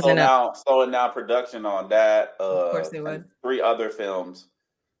next week because I know slowing down production on that. Of course they would. 3 other films.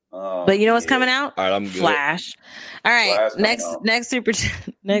 But you know what's coming out? All right, I'm good. Flash. All right, next super chat.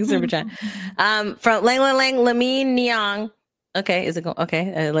 Next super chat. From Lang Lamine Nyang. Okay, is it going?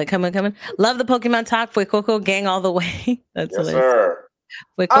 Okay, coming. Love the Pokemon talk. Fuecoco gang all the way. That's yes, hilarious. Sir.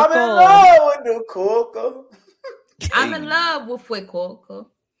 Fuecoco. I'm in love with the Coco. I'm in love with Fuecoco.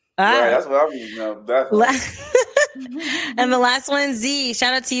 Yeah, that's what I'm using. And the last one, Z.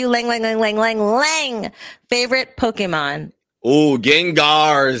 Shout out to you, Lang. Favorite Pokemon. Oh,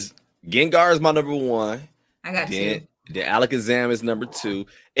 Gengar's my number 1. I got 2. Then Alakazam is number 2.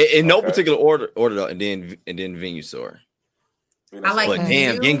 In no particular order though, and then Venusaur. I like. But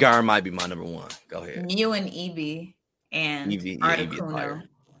damn, Gengar might be my number 1. Go ahead. Mew and Eevee and Articuno.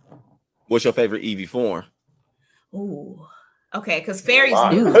 What's your favorite Eevee form? Ooh, okay, because Fairy's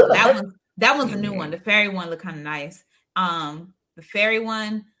new. That one's a new one. The Fairy one look kind of nice. The Fairy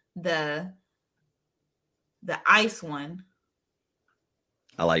one, the Ice one.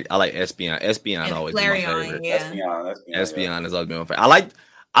 I like Espeon. Espeon and always Flareon, been my favorite. Yeah. Espeon has always been my favorite. I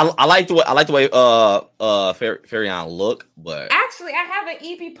like the way Faireon look, but actually I have an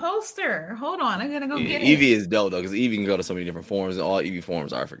Eevee poster. Hold on, I'm gonna go get it. Eevee is dope though, because Eevee can go to so many different forms, and all Eevee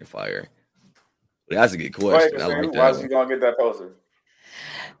forms are freaking fire. That's a good Go ahead, question. I Christine. like Why that is you one. gonna get that poster?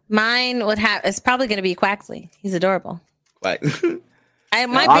 Mine would have. It's probably going to be Quaxley. He's adorable. Like, My I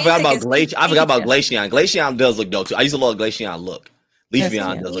forgot basic about is Glaceon. I forgot about Glaceon. Glaceon. Glaceon does look dope too. I used to love Glaceon look.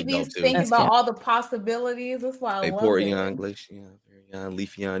 Leafeon does look dope He's too. thinking That's about cute. all the possibilities. That's why I love Vaporeon, it. Glaceon, Flareon,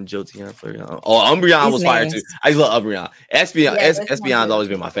 Leafeon, Jolteon, Flareon. Oh, Umbreon These was fire names. too. I used to love Umbreon. Espeon, Yeah, this one Espeon's too. always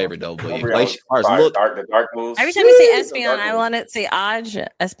been my favorite though. But yeah, Umbreon Glaceon, was as far as fire. look, The dark moves. Every time you say Sheesh, the Espeon, dark I moves. want to say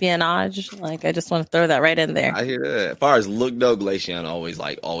Espionage. Like, I just want to throw that right in there. I hear that. As far as look though, Glaceon always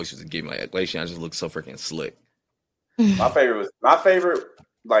used to give me like Glaceon just looks so freaking slick. My favorite was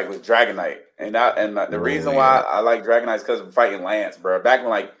Dragonite, and the reason why I like Dragonite is because of fighting Lance, bro. Back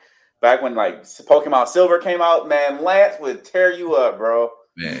when Pokemon Silver came out, man, Lance would tear you up, bro.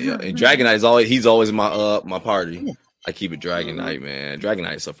 Man, yeah. And Dragonite he's always in my party. I keep it Dragonite, man.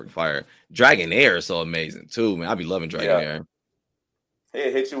 Dragonite is so freaking fire. Dragonair is so amazing too, man. I be loving Dragonair.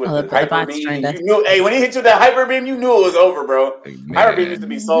 It hit you with Oh, the the hyper box beam. turned You knew, hey, when he hit you with that hyper beam, you knew it was over, bro. Man. Hyper beam used to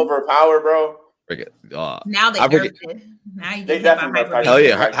be so overpowered, bro. Now they nerfed it. Now you They get hit by definitely hyper nerfed beam. Hell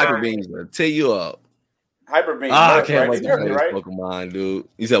yeah, Hyper Hyper Beam. Beam's gonna tear you up. Hyper beam. I nerfed, can't right? wait They to nerfed play it, this right? Pokemon, dude.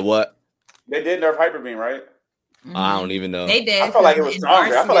 You said what? They did nerf hyper beam, right? I don't even know. They did. I felt like it was in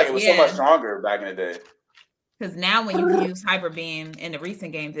stronger. I felt like it Arceus, was so much stronger back in the day. Because now when you use hyper beam in the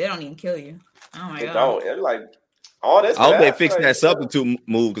recent games, they don't even kill you. Oh my It god. don't. It's like all this. I hope they that, fix like, that substitute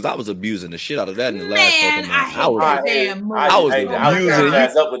move because I was abusing the shit out of that in the last Man, Pokemon. I hate was that damn move. I was I abusing tear you.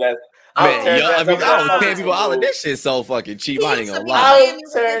 ass up with that. Man, I tear I ass mean, up with I that was paying people all of substitute this shit so fucking cheap. I ain't gonna He lie. used to be playing me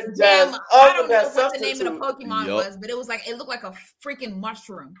with tear this jazz damn- up I with don't that know what the name of the substitute. Pokemon Yup. was, but it looked like a freaking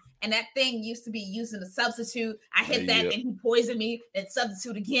mushroom. And that thing used to be using a substitute. I hit that, Yup. and he poisoned me, and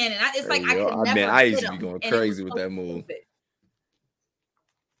substitute again. And it's like I Yup. could never. Man, I used hit to be him, going and it was crazy with so that move. stupid.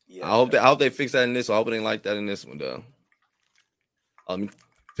 Yeah. I hope they fix that in this one. I hope it ain't like that in this one though. Let me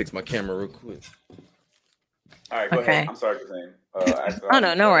fix my camera real quick. All right, go Okay. ahead. I'm sorry, Christine. Oh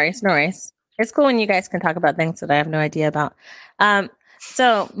no, no worries, no worries. It's cool when you guys can talk about things that I have no idea about.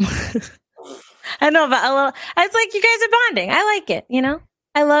 So I know about a little. It's like you guys are bonding. I like it. You know,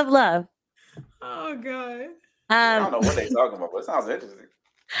 I love. Oh god. I don't know what they're talking about, but it sounds interesting.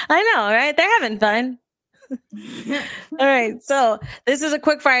 I know, right? They're having fun. All right, so this is a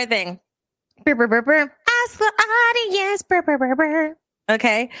quick fire thing. Brr, brr, brr, brr. Ask the audience. Brr, brr, brr, brr.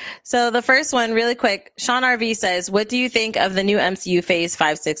 Okay, so the first one, really quick. Sean RV says, "What do you think of the new MCU Phase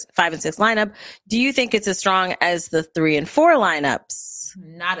 5 and 6 lineup? Do you think it's as strong as the 3 and 4 lineups?"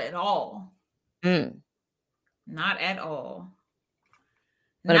 Not at all. Mm. Not at all.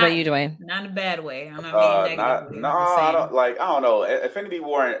 What about you, Dwayne? Not in a bad way. I'm not being negative. No, I don't know. Infinity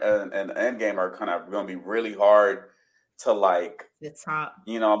War and Endgame are kind of going to be really hard to like. It's hot.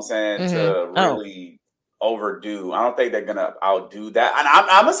 You know what I'm saying? Mm-hmm. To really overdo. I don't think they're gonna outdo that. And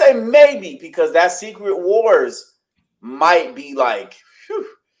I'm gonna say maybe because that Secret Wars might be like, whew,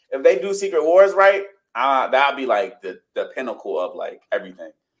 if they do Secret Wars right, that'll be like the pinnacle of like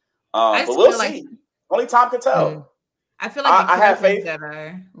everything. But we'll see. Only time can tell. Mm-hmm. I feel like I have faith that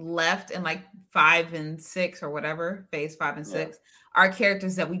are left in like 5 and 6 or whatever, Phase 5 and 6 are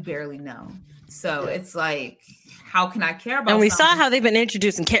characters that we barely know. So it's like, how can I care about? And we saw how they've been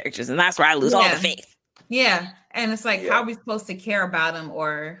introducing characters, and that's where I lose all the faith. Yeah, and it's like, how are we supposed to care about them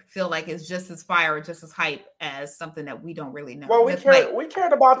or feel like it's just as fire or just as hype as something that we don't really know? Well, we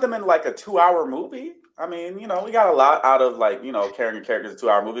cared about them in like a 2-hour movie. I mean, you know, we got a lot out of like, you know, carrying characters in a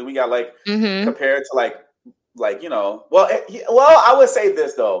 2-hour movie. We got like compared to like, you know, well, I would say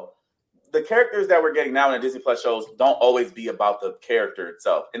this though. The characters that we're getting now in the Disney Plus shows don't always be about the character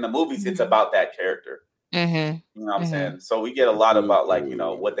itself. In the movies, it's about that character. Mm-hmm. You know what I'm saying? So we get a lot about like, you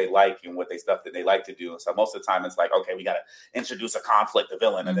know, what they like and what they stuff that they like to do. So most of the time it's like, okay, we got to introduce a conflict, a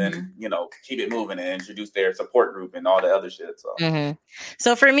villain, and then, you know, keep it moving and introduce their support group and all the other shit.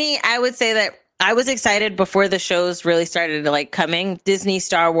 So for me, I would say that I was excited before the shows really started to like coming. Disney,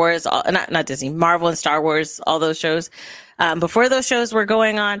 Star Wars, not Disney, Marvel and Star Wars, all those shows. Before those shows were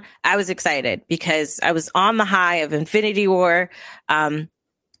going on, I was excited because I was on the high of Infinity War.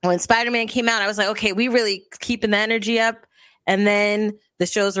 When Spider-Man came out, I was like, okay, we really keeping the energy up. And then the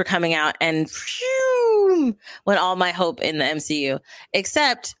shows were coming out and phew, went all my hope in the MCU,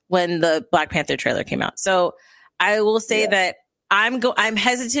 except when the Black Panther trailer came out. So I will say that I'm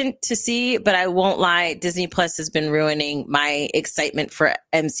hesitant to see, but I won't lie. Disney Plus has been ruining my excitement for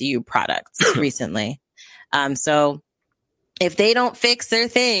MCU products recently. So if they don't fix their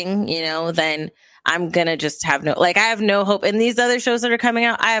thing, you know, then I'm going to just have I have no hope. And these other shows that are coming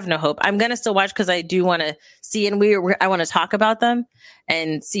out, I have no hope. I'm going to still watch because I do want to see, and I want to talk about them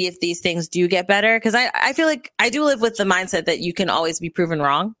and see if these things do get better. Because I feel like I do live with the mindset that you can always be proven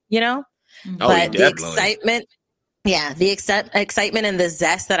wrong, you know? Oh, but the definitely. excitement, excitement and the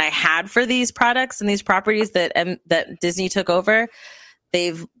zest that I had for these products and these properties that Disney took over,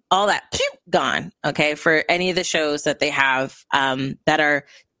 they've all that gone. Okay, for any of the shows that they have that are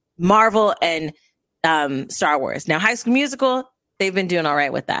Marvel and Star Wars. Now, High School Musical, they've been doing all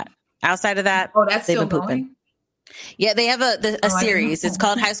right with that. Outside of that, that's they've still been pooping. going? Yeah, they have a series. It's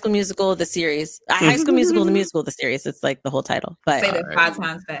called High School Musical, the series. High School Musical, the musical, the series. It's like the whole title. But say that 5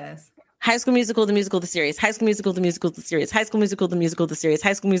 times fast. High School Musical, the musical, the series. High School Musical, the musical, the series. High School Musical, the musical, the series.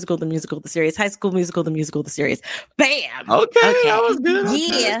 High School Musical, the musical, the series. High School Musical, the musical, the series. Bam. Okay, that was good.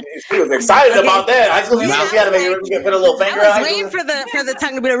 Yeah, She was excited about that. I just had to put a little finger. I was waiting for the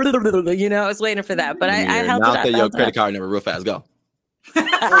tongue to be, you know, I was waiting for that, but I held it now up. say your credit card number real fast. Go.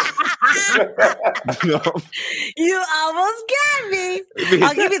 You almost got me.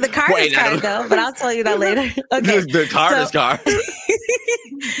 I'll give you the Carter's card though, but I'll tell you that later. Okay, the Carter's card.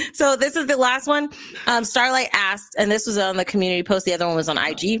 So this is the last one. Starlight asked, and this was on the community post. The other one was on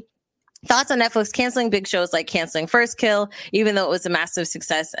IG. Thoughts on Netflix canceling big shows like canceling First Kill, even though it was a massive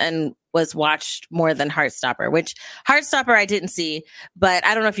success and was watched more than Heartstopper, which Heartstopper I didn't see, but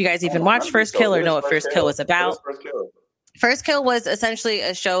I don't know if you guys even watched First Kill or know what First Kill was about. First Kill was essentially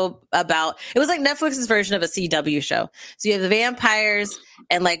a show about, it was like Netflix's version of a CW show. So you have the vampires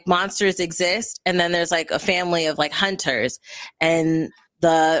and like monsters exist. And then there's like a family of like hunters, and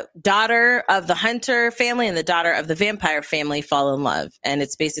the daughter of the hunter family and the daughter of the vampire family fall in love. And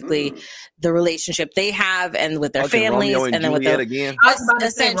it's basically the relationship they have and with their families. And then with the, again.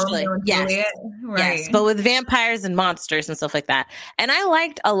 Essentially, yes. Right. Yes, but with vampires and monsters and stuff like that. And I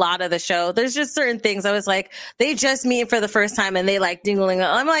liked a lot of the show. There's just certain things I was like, they just meet for the first time and they like dingling.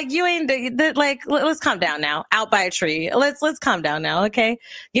 I'm like, you ain't like, let's calm down now. Out by a tree. Let's calm down now. Okay.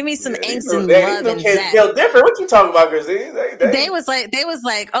 Give me some angst and love and zest. Different. What you talking about, Christine? They was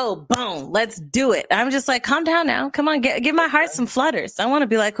like, oh, boom, let's do it. I'm just like, calm down now. Come on, give my heart some flutters. I want to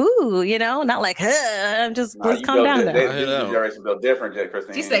be like, ooh, you know, not like, I'm just, let's calm down now. This generation built different,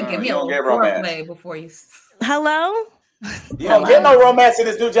 Christine. She said, give me a foreplay before you. Hello? You don't get no romance in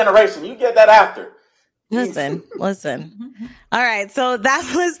this new generation. You get that after. Listen. All right. So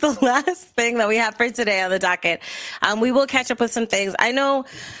that was the last thing that we have for today on the docket. We will catch up with some things. I know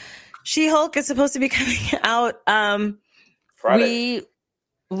She-Hulk is supposed to be coming out. Friday.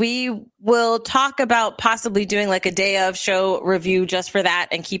 We will talk about possibly doing like a day of show review just for that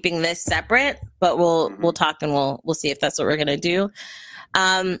and keeping this separate, but we'll talk and we'll see if that's what we're going to do.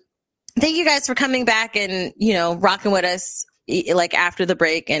 Thank you guys for coming back and, you know, rocking with us like after the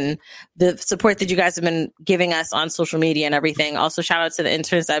break and the support that you guys have been giving us on social media and everything. Also shout out to the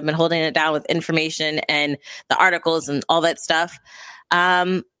interns that have been holding it down with information and the articles and all that stuff.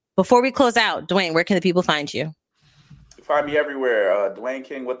 Before we close out, Dwayne, where can the people find you? Find me everywhere. Dwayne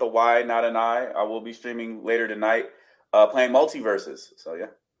King with the Y, not an I. I will be streaming later tonight, playing Multiverses. So yeah.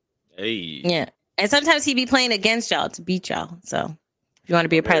 Hey. Yeah. And sometimes he be playing against y'all to beat y'all. So if you want to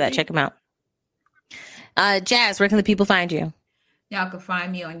be a part of that, check him out. Jazz, where can the people find you? Y'all can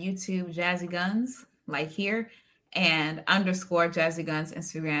find me on YouTube, Jazzy Guns, like here, and _ Jazzy Guns,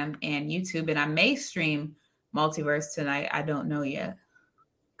 Instagram and YouTube. And I may stream Multiverse tonight. I don't know yet.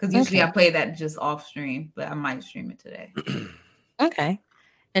 Because usually I play that just off stream, but I might stream it today. Okay.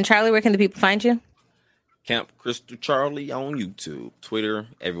 And Charlie, where can the people find you? Camp Crystal Charlie on YouTube, Twitter,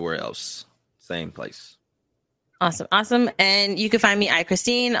 everywhere else. Same place. Awesome. And you can find me,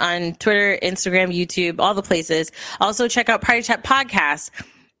 iChristine, on Twitter, Instagram, YouTube, all the places. Also, check out Party Chat Podcast,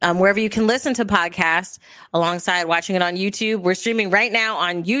 wherever you can listen to podcasts alongside watching it on YouTube. We're streaming right now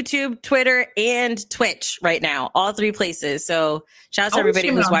on YouTube, Twitter, and Twitch right now, all 3 places. So shout out to everybody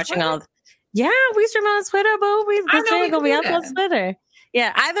who's watching all. Yeah, we stream on Twitter, but this ain't gonna be up on Twitter.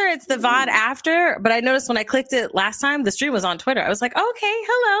 Yeah, either it's the VOD after, but I noticed when I clicked it last time, the stream was on Twitter. I was like, okay,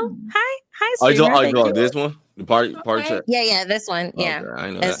 hello. Hi, streamer. Are you on this one? The party chat? Yeah, this one. Yeah. Okay,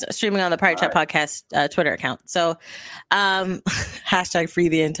 I know it's that. streaming on the Party Chat Podcast Twitter account. So hashtag free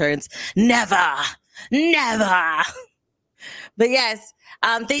the interns. Never. But yes,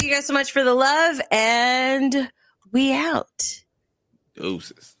 thank you guys so much for the love, and we out.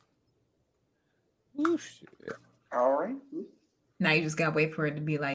 Deuces. All right. Now you just gotta wait for it to be like